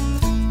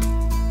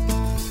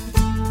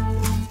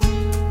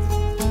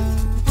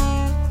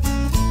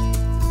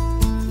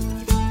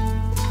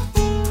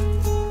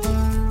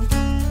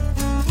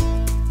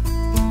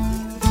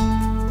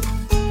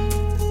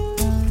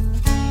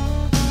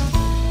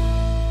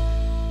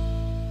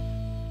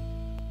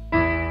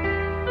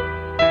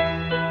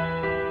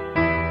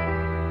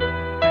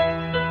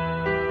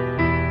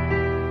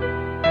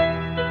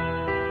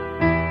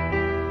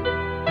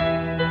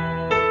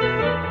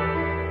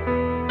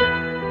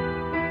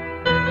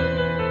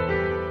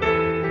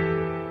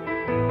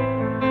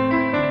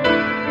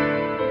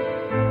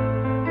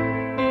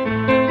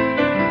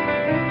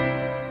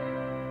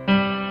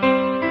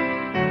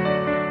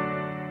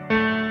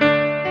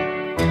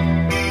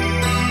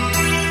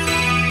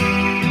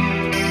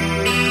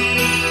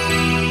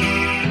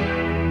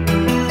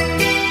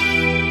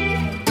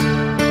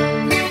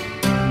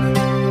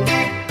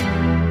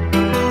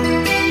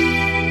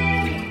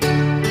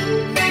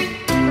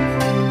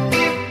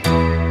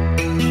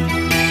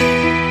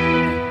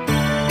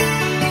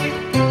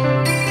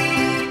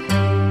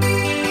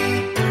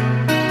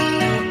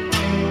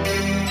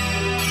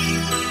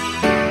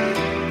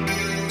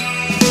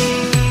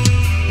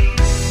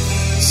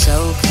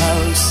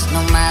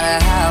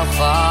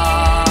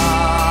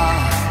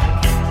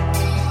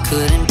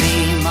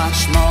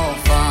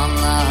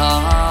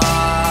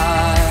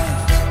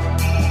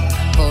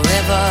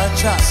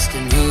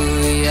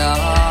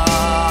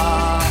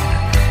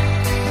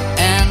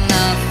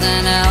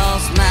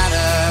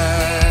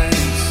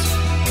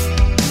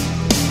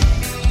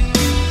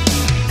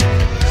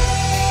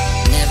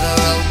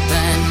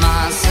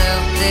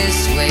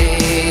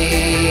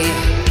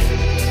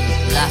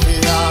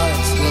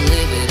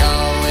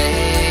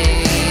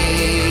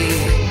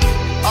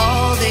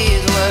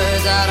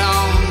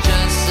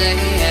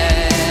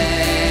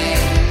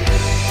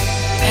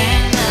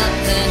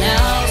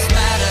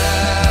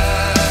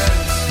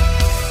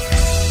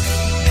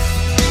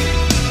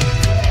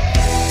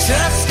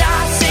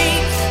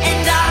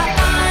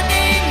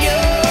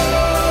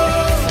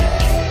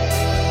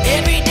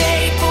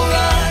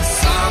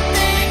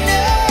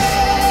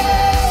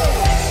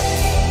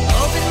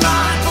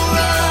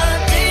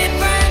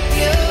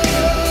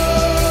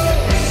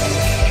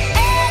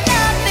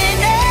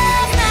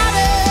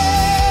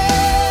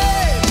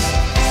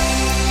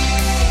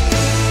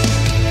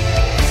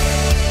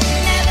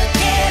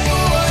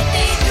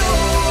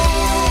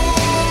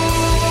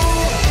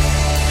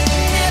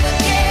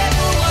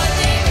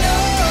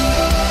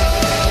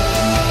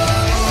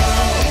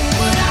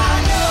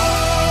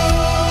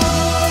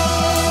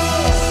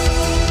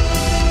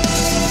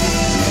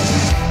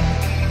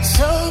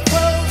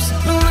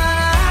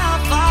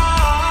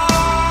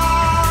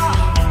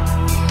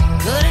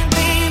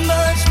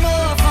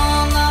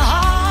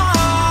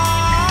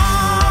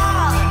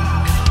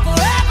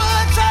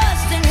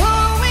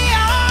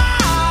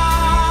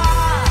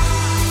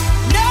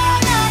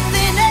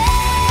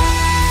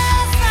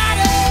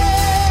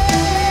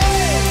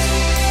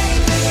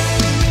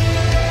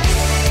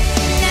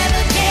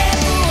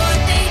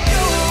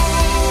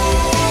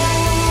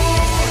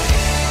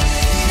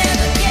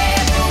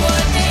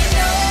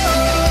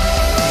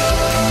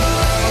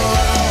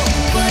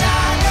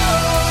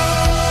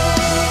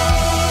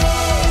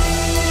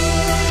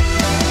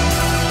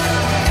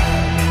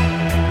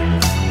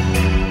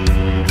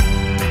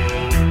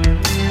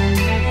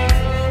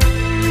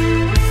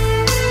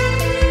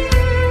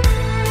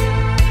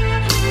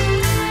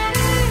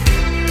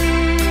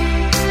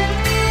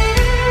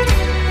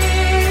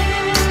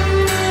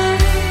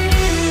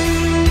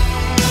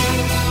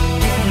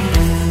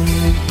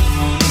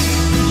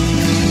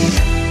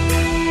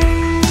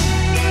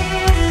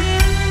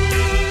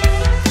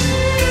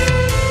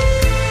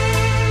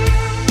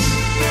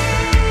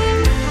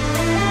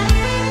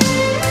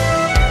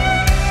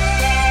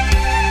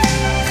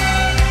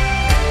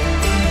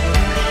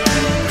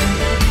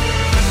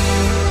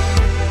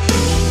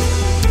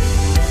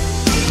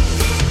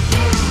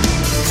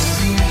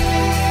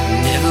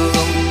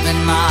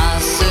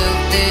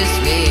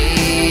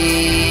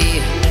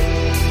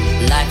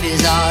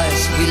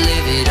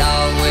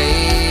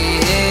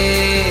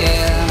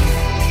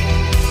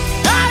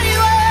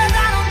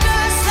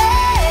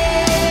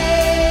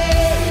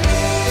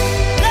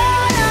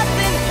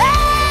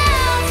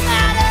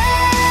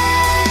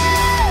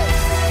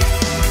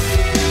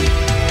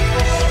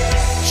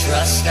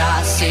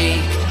 I seek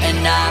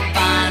and I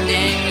find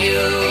in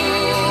you.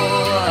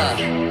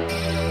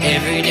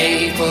 Every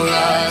day for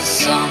us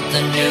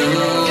something new.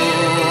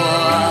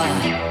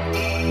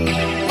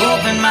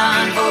 Open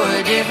mind for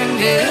a different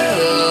view.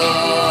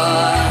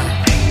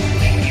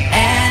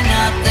 And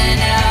nothing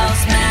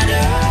else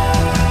matters.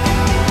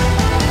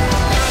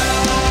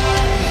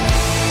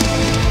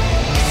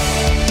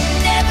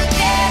 Never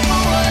care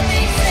for what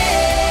they say.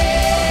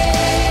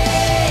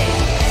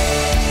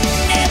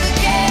 Never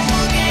care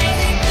for games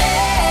they play.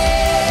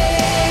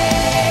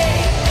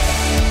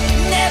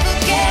 Never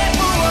care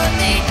for what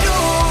they do.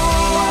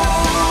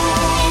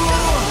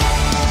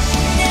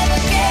 Never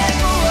care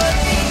for what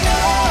they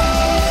know.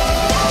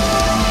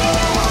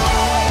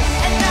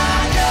 And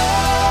I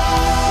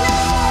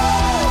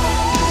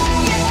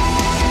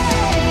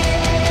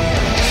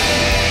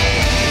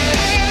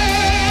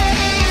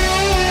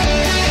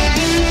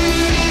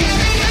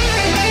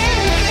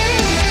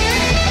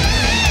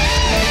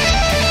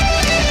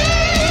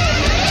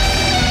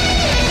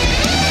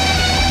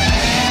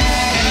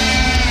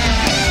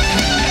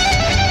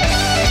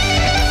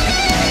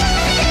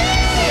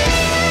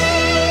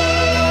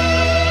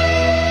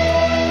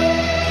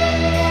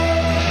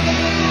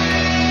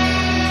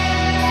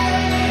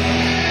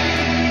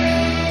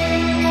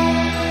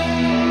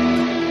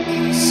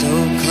so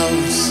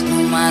close, no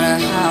matter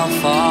how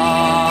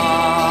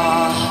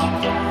far.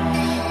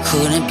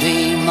 Couldn't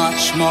be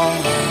much more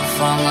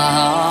from the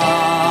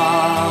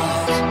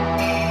heart.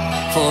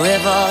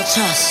 Forever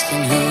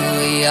trusting who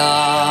we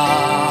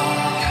are.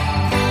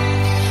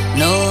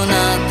 No,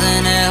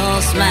 nothing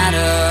else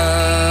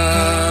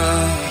matters.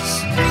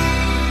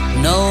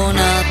 No,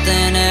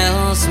 nothing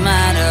else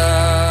matters.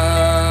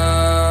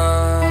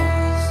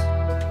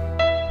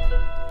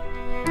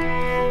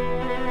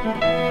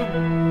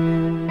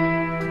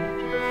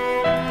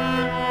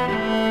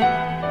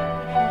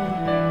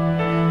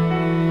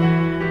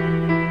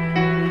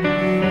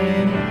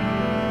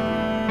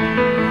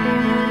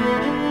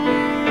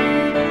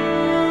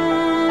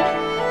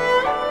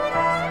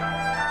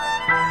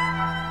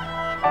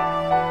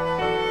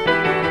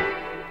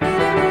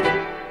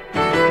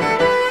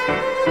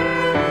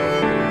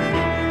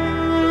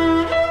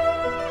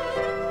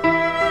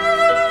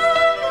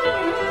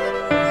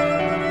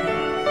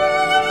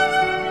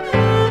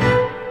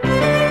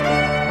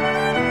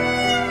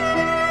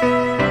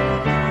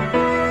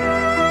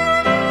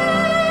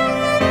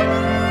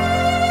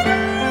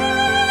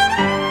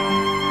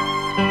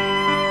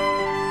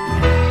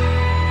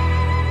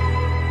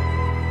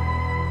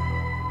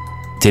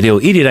 Te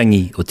reo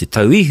irirangi o te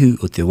tauihu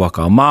o te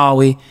waka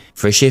Māori,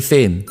 Fresh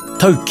FM,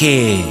 tau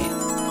kē!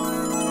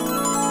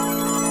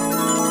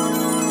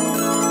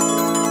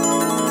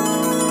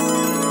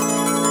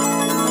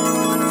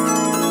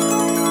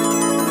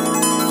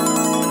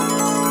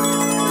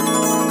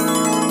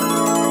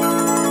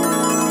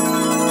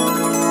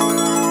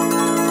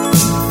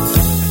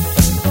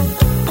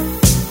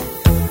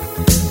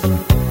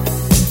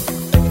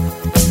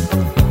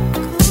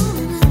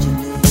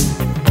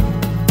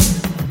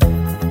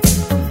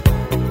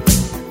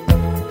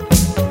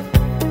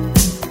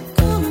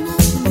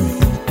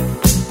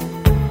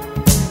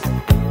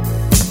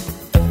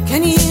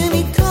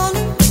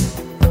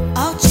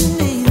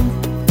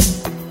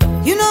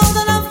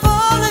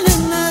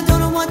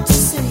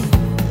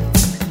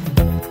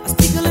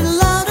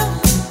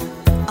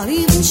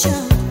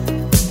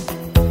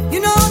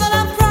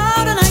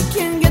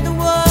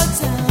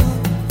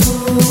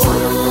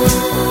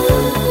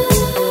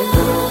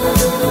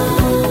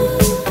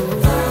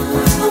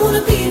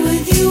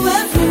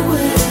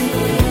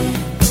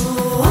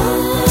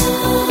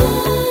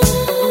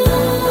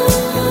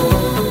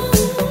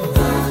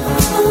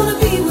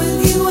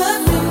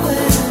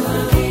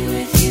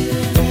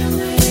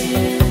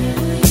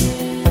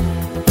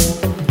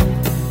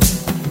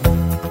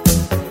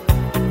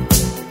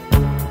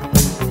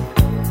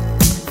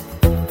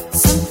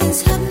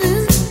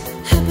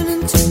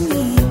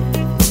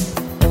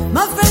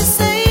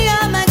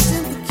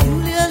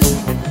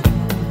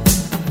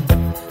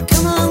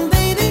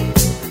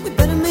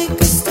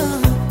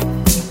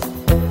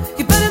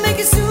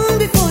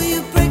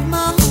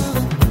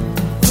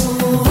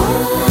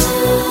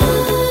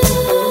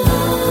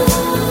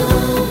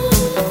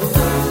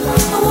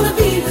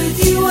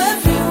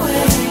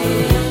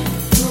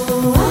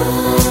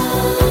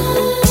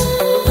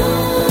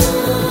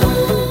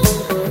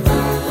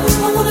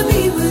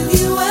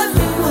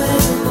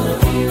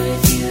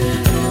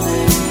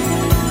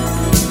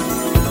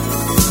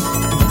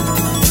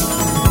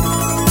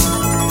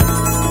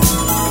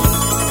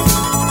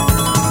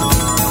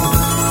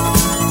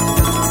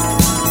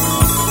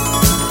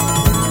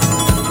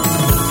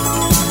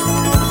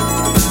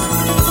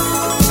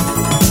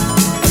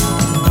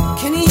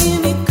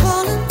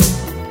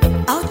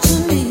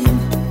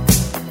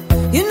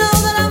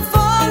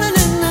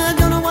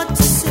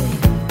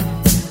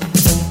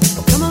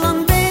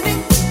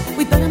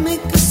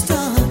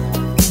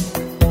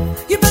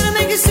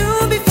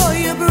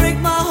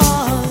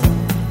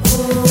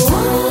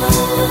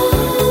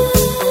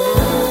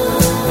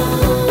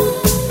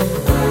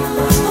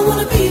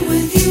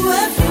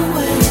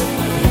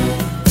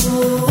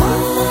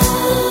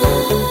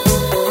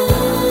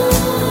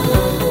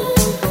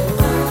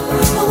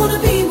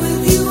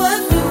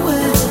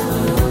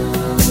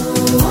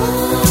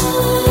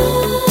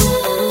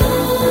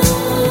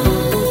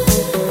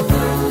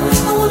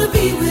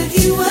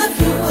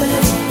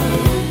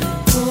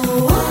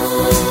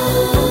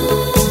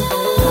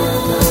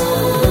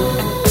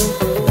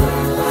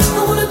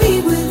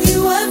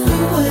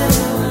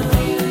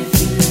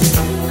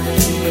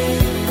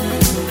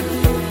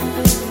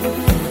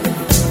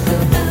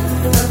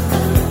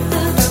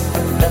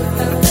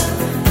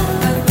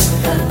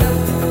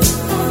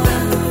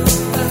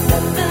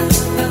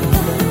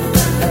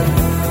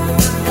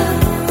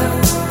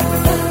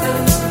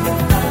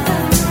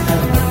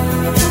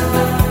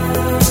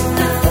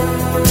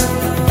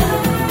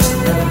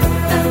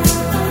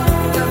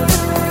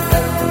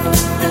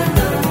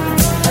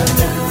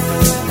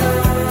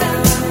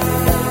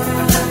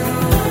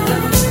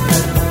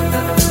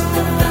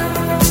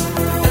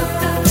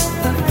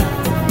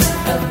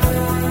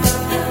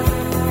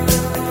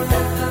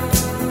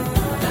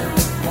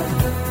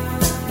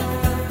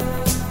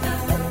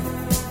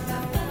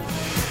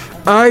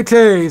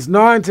 80s,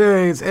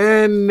 90s,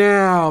 and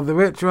now the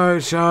Retro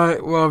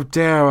Show with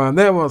Darren.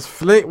 That was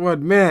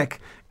Fleetwood Mac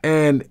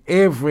and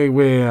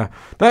Everywhere.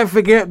 Don't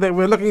forget that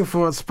we're looking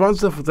for a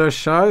sponsor for this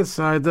show,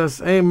 so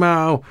just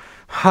email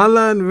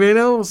Helen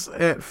Reynolds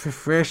at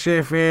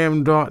freshfm.net.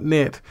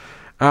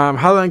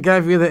 Helen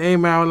gave you the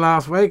email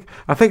last week.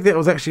 I think that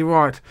was actually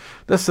right.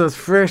 This is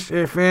Fresh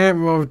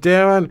FM with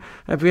Darren.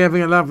 Hope you're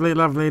having a lovely,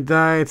 lovely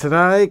day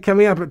today.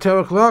 Coming up at 2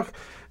 o'clock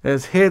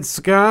is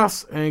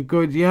Headscarves and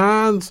Good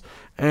Yarns.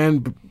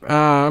 And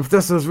if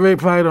this is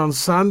replayed on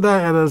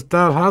Sunday, it is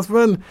Dull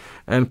Husband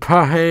and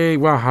Pahi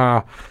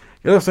Waha.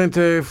 You're listening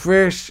to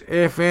Fresh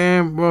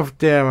FM with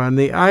Darren.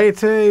 The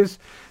 80s,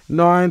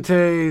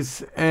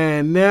 90s,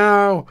 and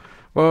now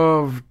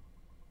of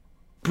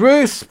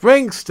Bruce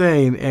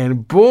Springsteen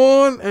and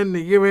Born in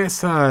the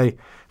USA.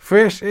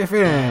 Fresh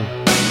FM.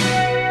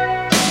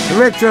 The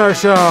Retro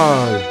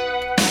Show.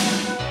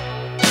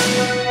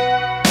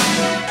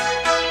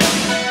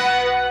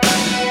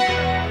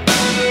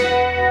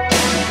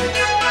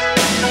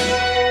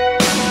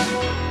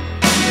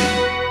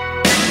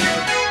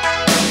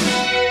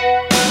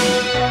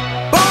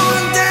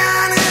 Born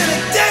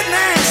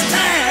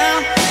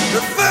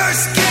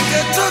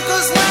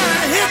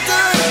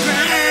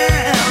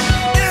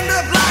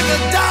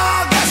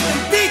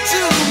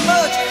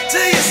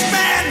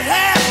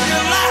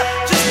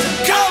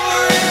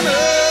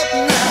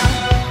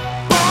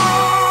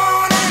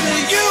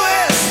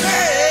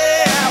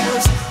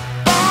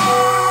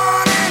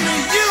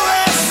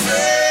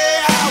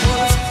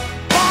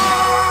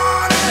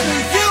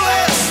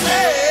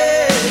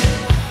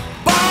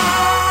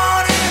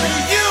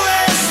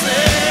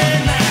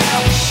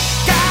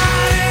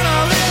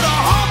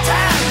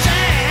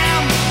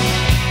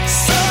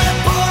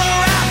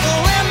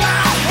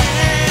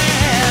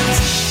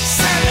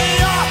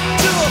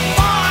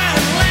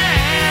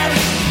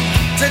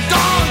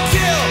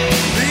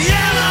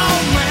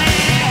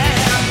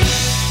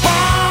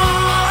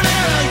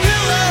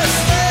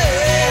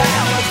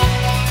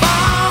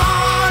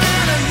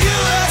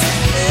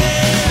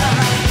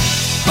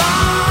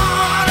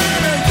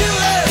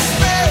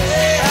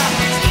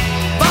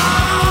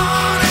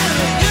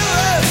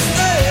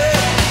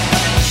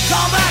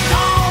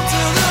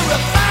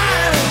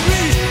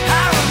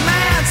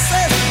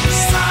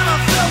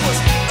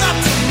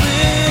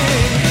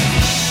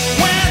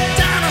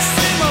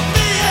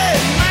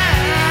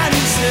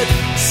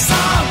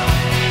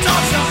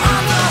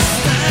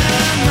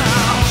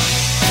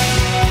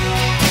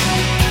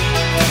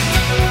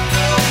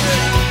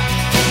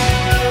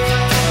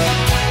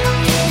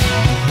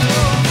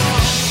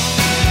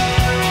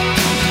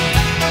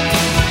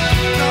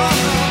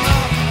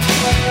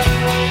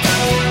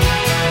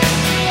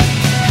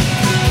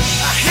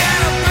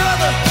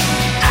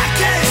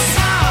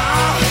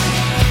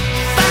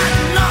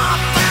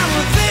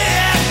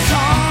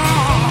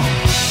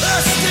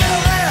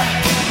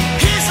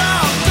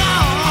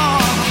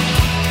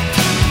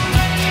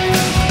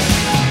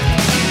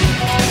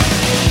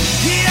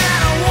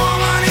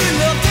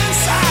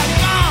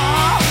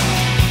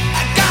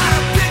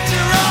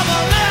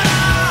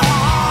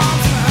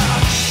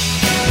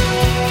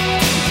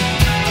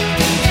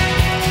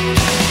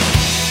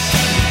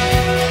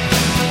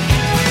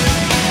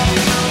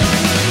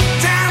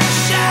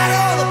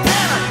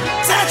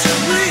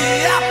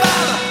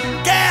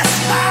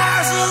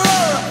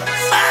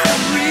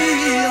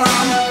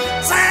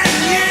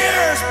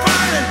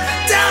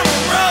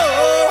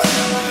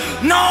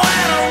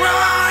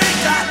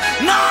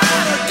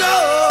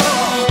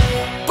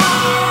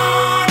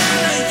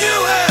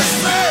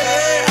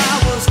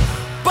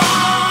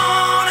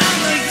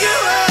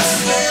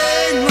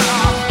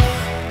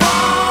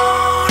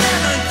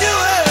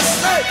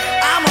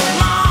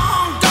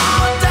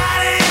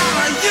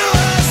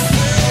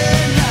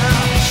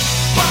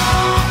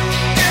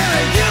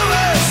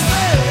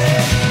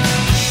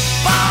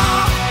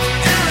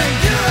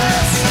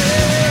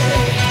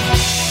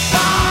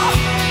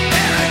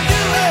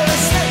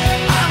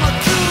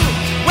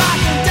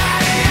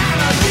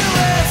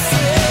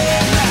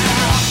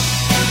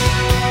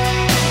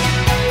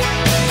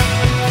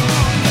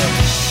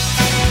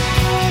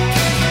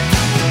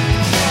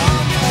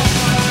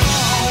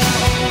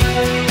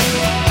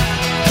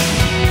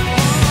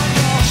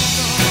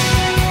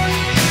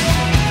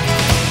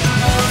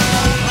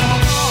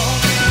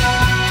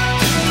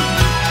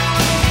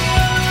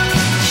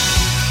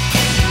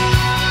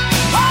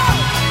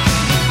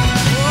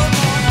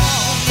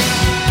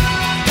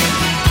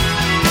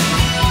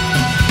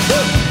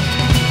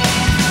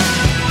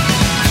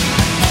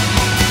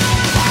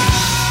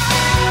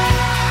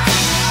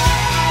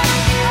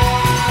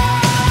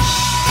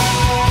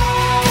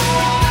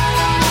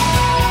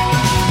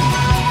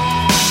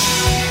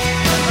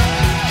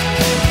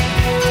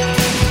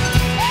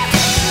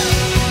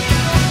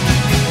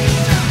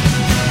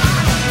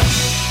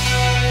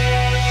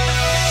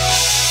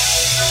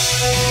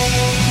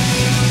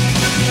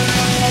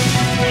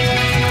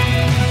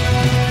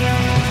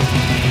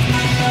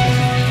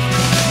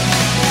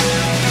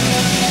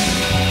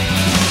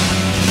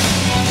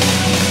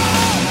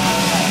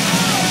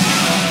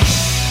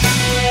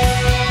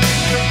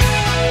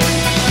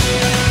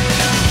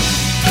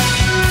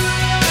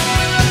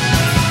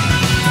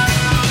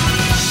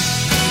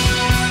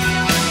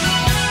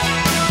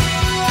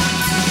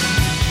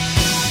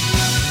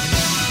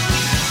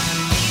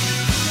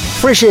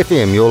Fresh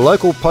FM, your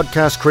local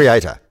podcast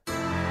creator.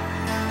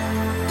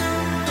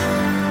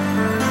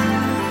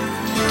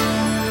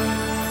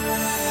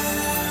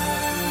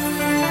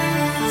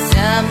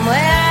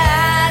 Somewhere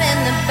out in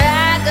the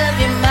back of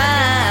your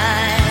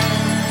mind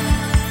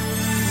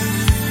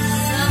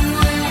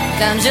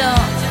comes your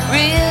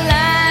real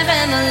life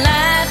and the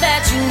life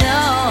that you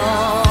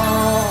know.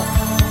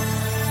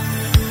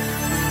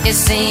 It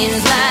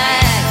seems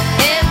like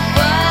it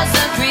was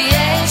a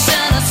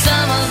creation of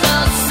some of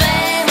those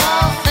same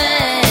old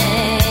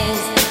things.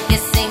 It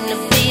seemed to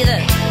be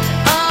the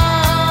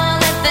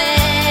only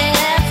thing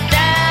that's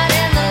died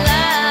in the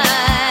light.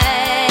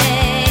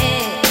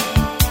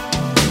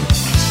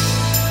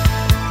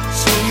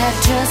 She had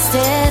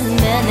trusted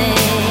many,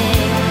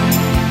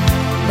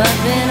 but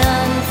been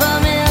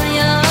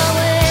unfamiliar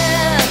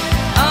with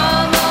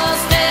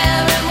almost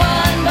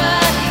everyone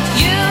but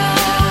you.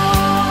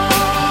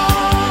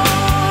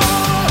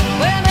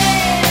 Well,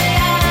 maybe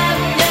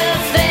I'm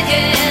just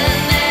thinking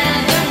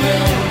that the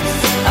rooms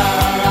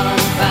are on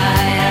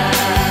fire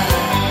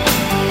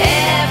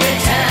every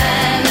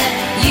time that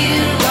you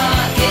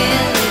walk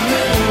in the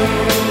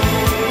room.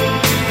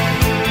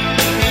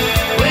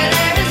 Well,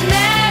 there is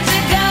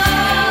magic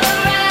all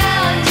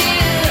around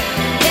you,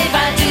 if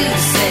I do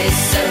say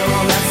so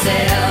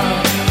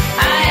myself.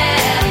 I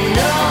have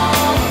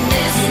known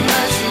this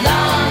much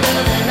longer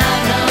than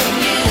I've known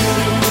you.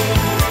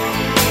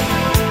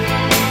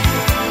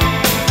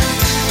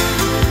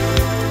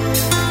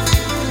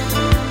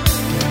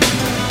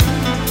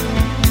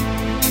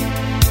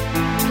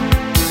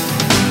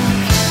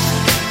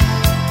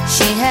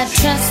 She had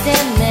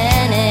trusted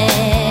many,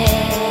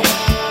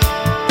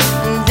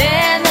 and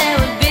then there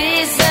would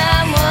be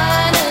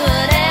someone who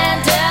would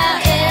enter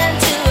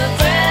into a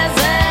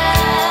presence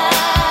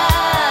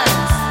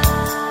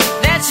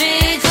that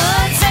she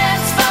could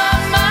sense for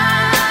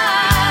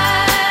miles.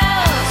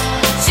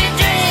 She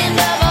dreamed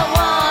of a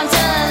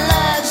wanton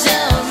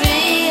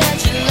luxury, and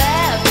she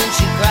laughed and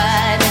she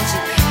cried and she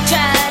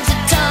tried to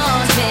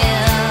taunt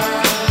him.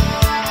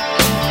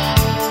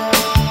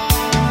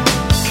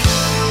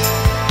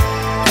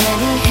 And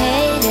he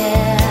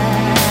hated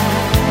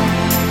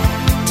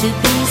to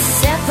be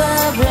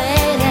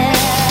separated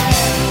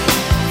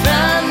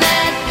from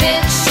that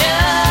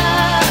picture.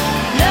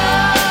 No,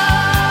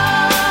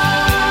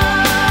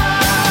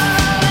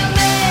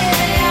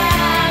 maybe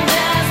I'm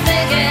just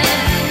thinking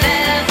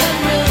that the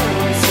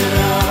rooms are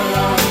all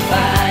on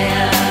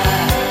fire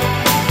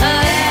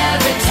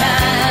every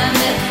time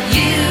that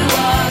you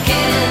walk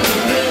in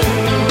the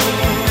room.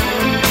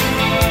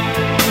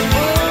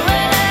 Oh,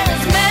 well,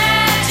 there's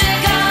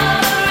magic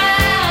all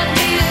around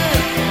you,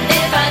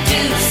 if I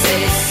do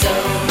say so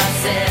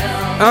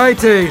myself.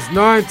 80s,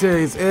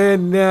 90s,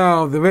 and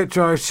now the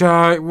Retro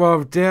Show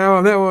with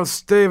Darren. That was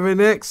Stevie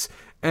Nicks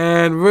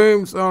and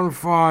Rooms on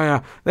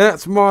Fire.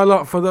 That's my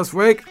lot for this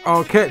week.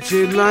 I'll catch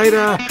you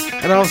later,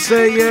 and I'll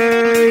see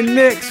you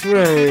next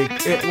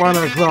week at 1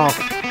 o'clock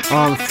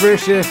on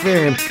Fresh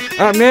FM.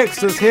 Up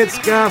next is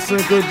Headscarves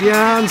and Good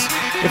Yarns.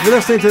 If you're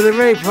listening to the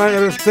replay,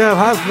 it is Dead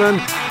Husband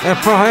and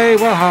Pahe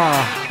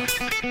Waha.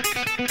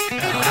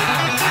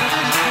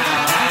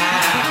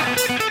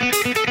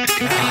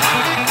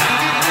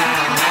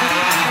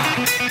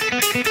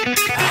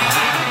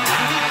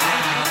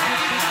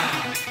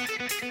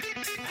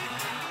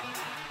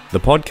 The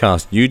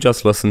podcast you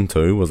just listened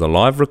to was a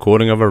live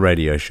recording of a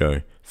radio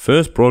show,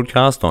 first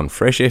broadcast on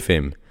Fresh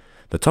FM,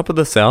 the top of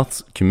the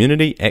South's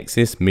community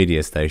access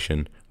media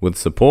station, with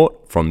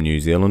support from New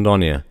Zealand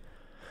On Air.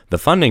 The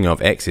funding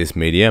of Access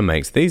Media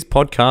makes these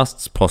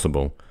podcasts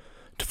possible.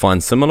 To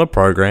find similar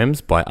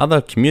programs by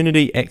other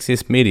community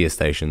access media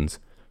stations,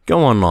 go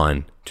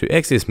online to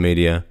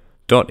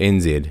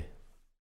accessmedia.nz.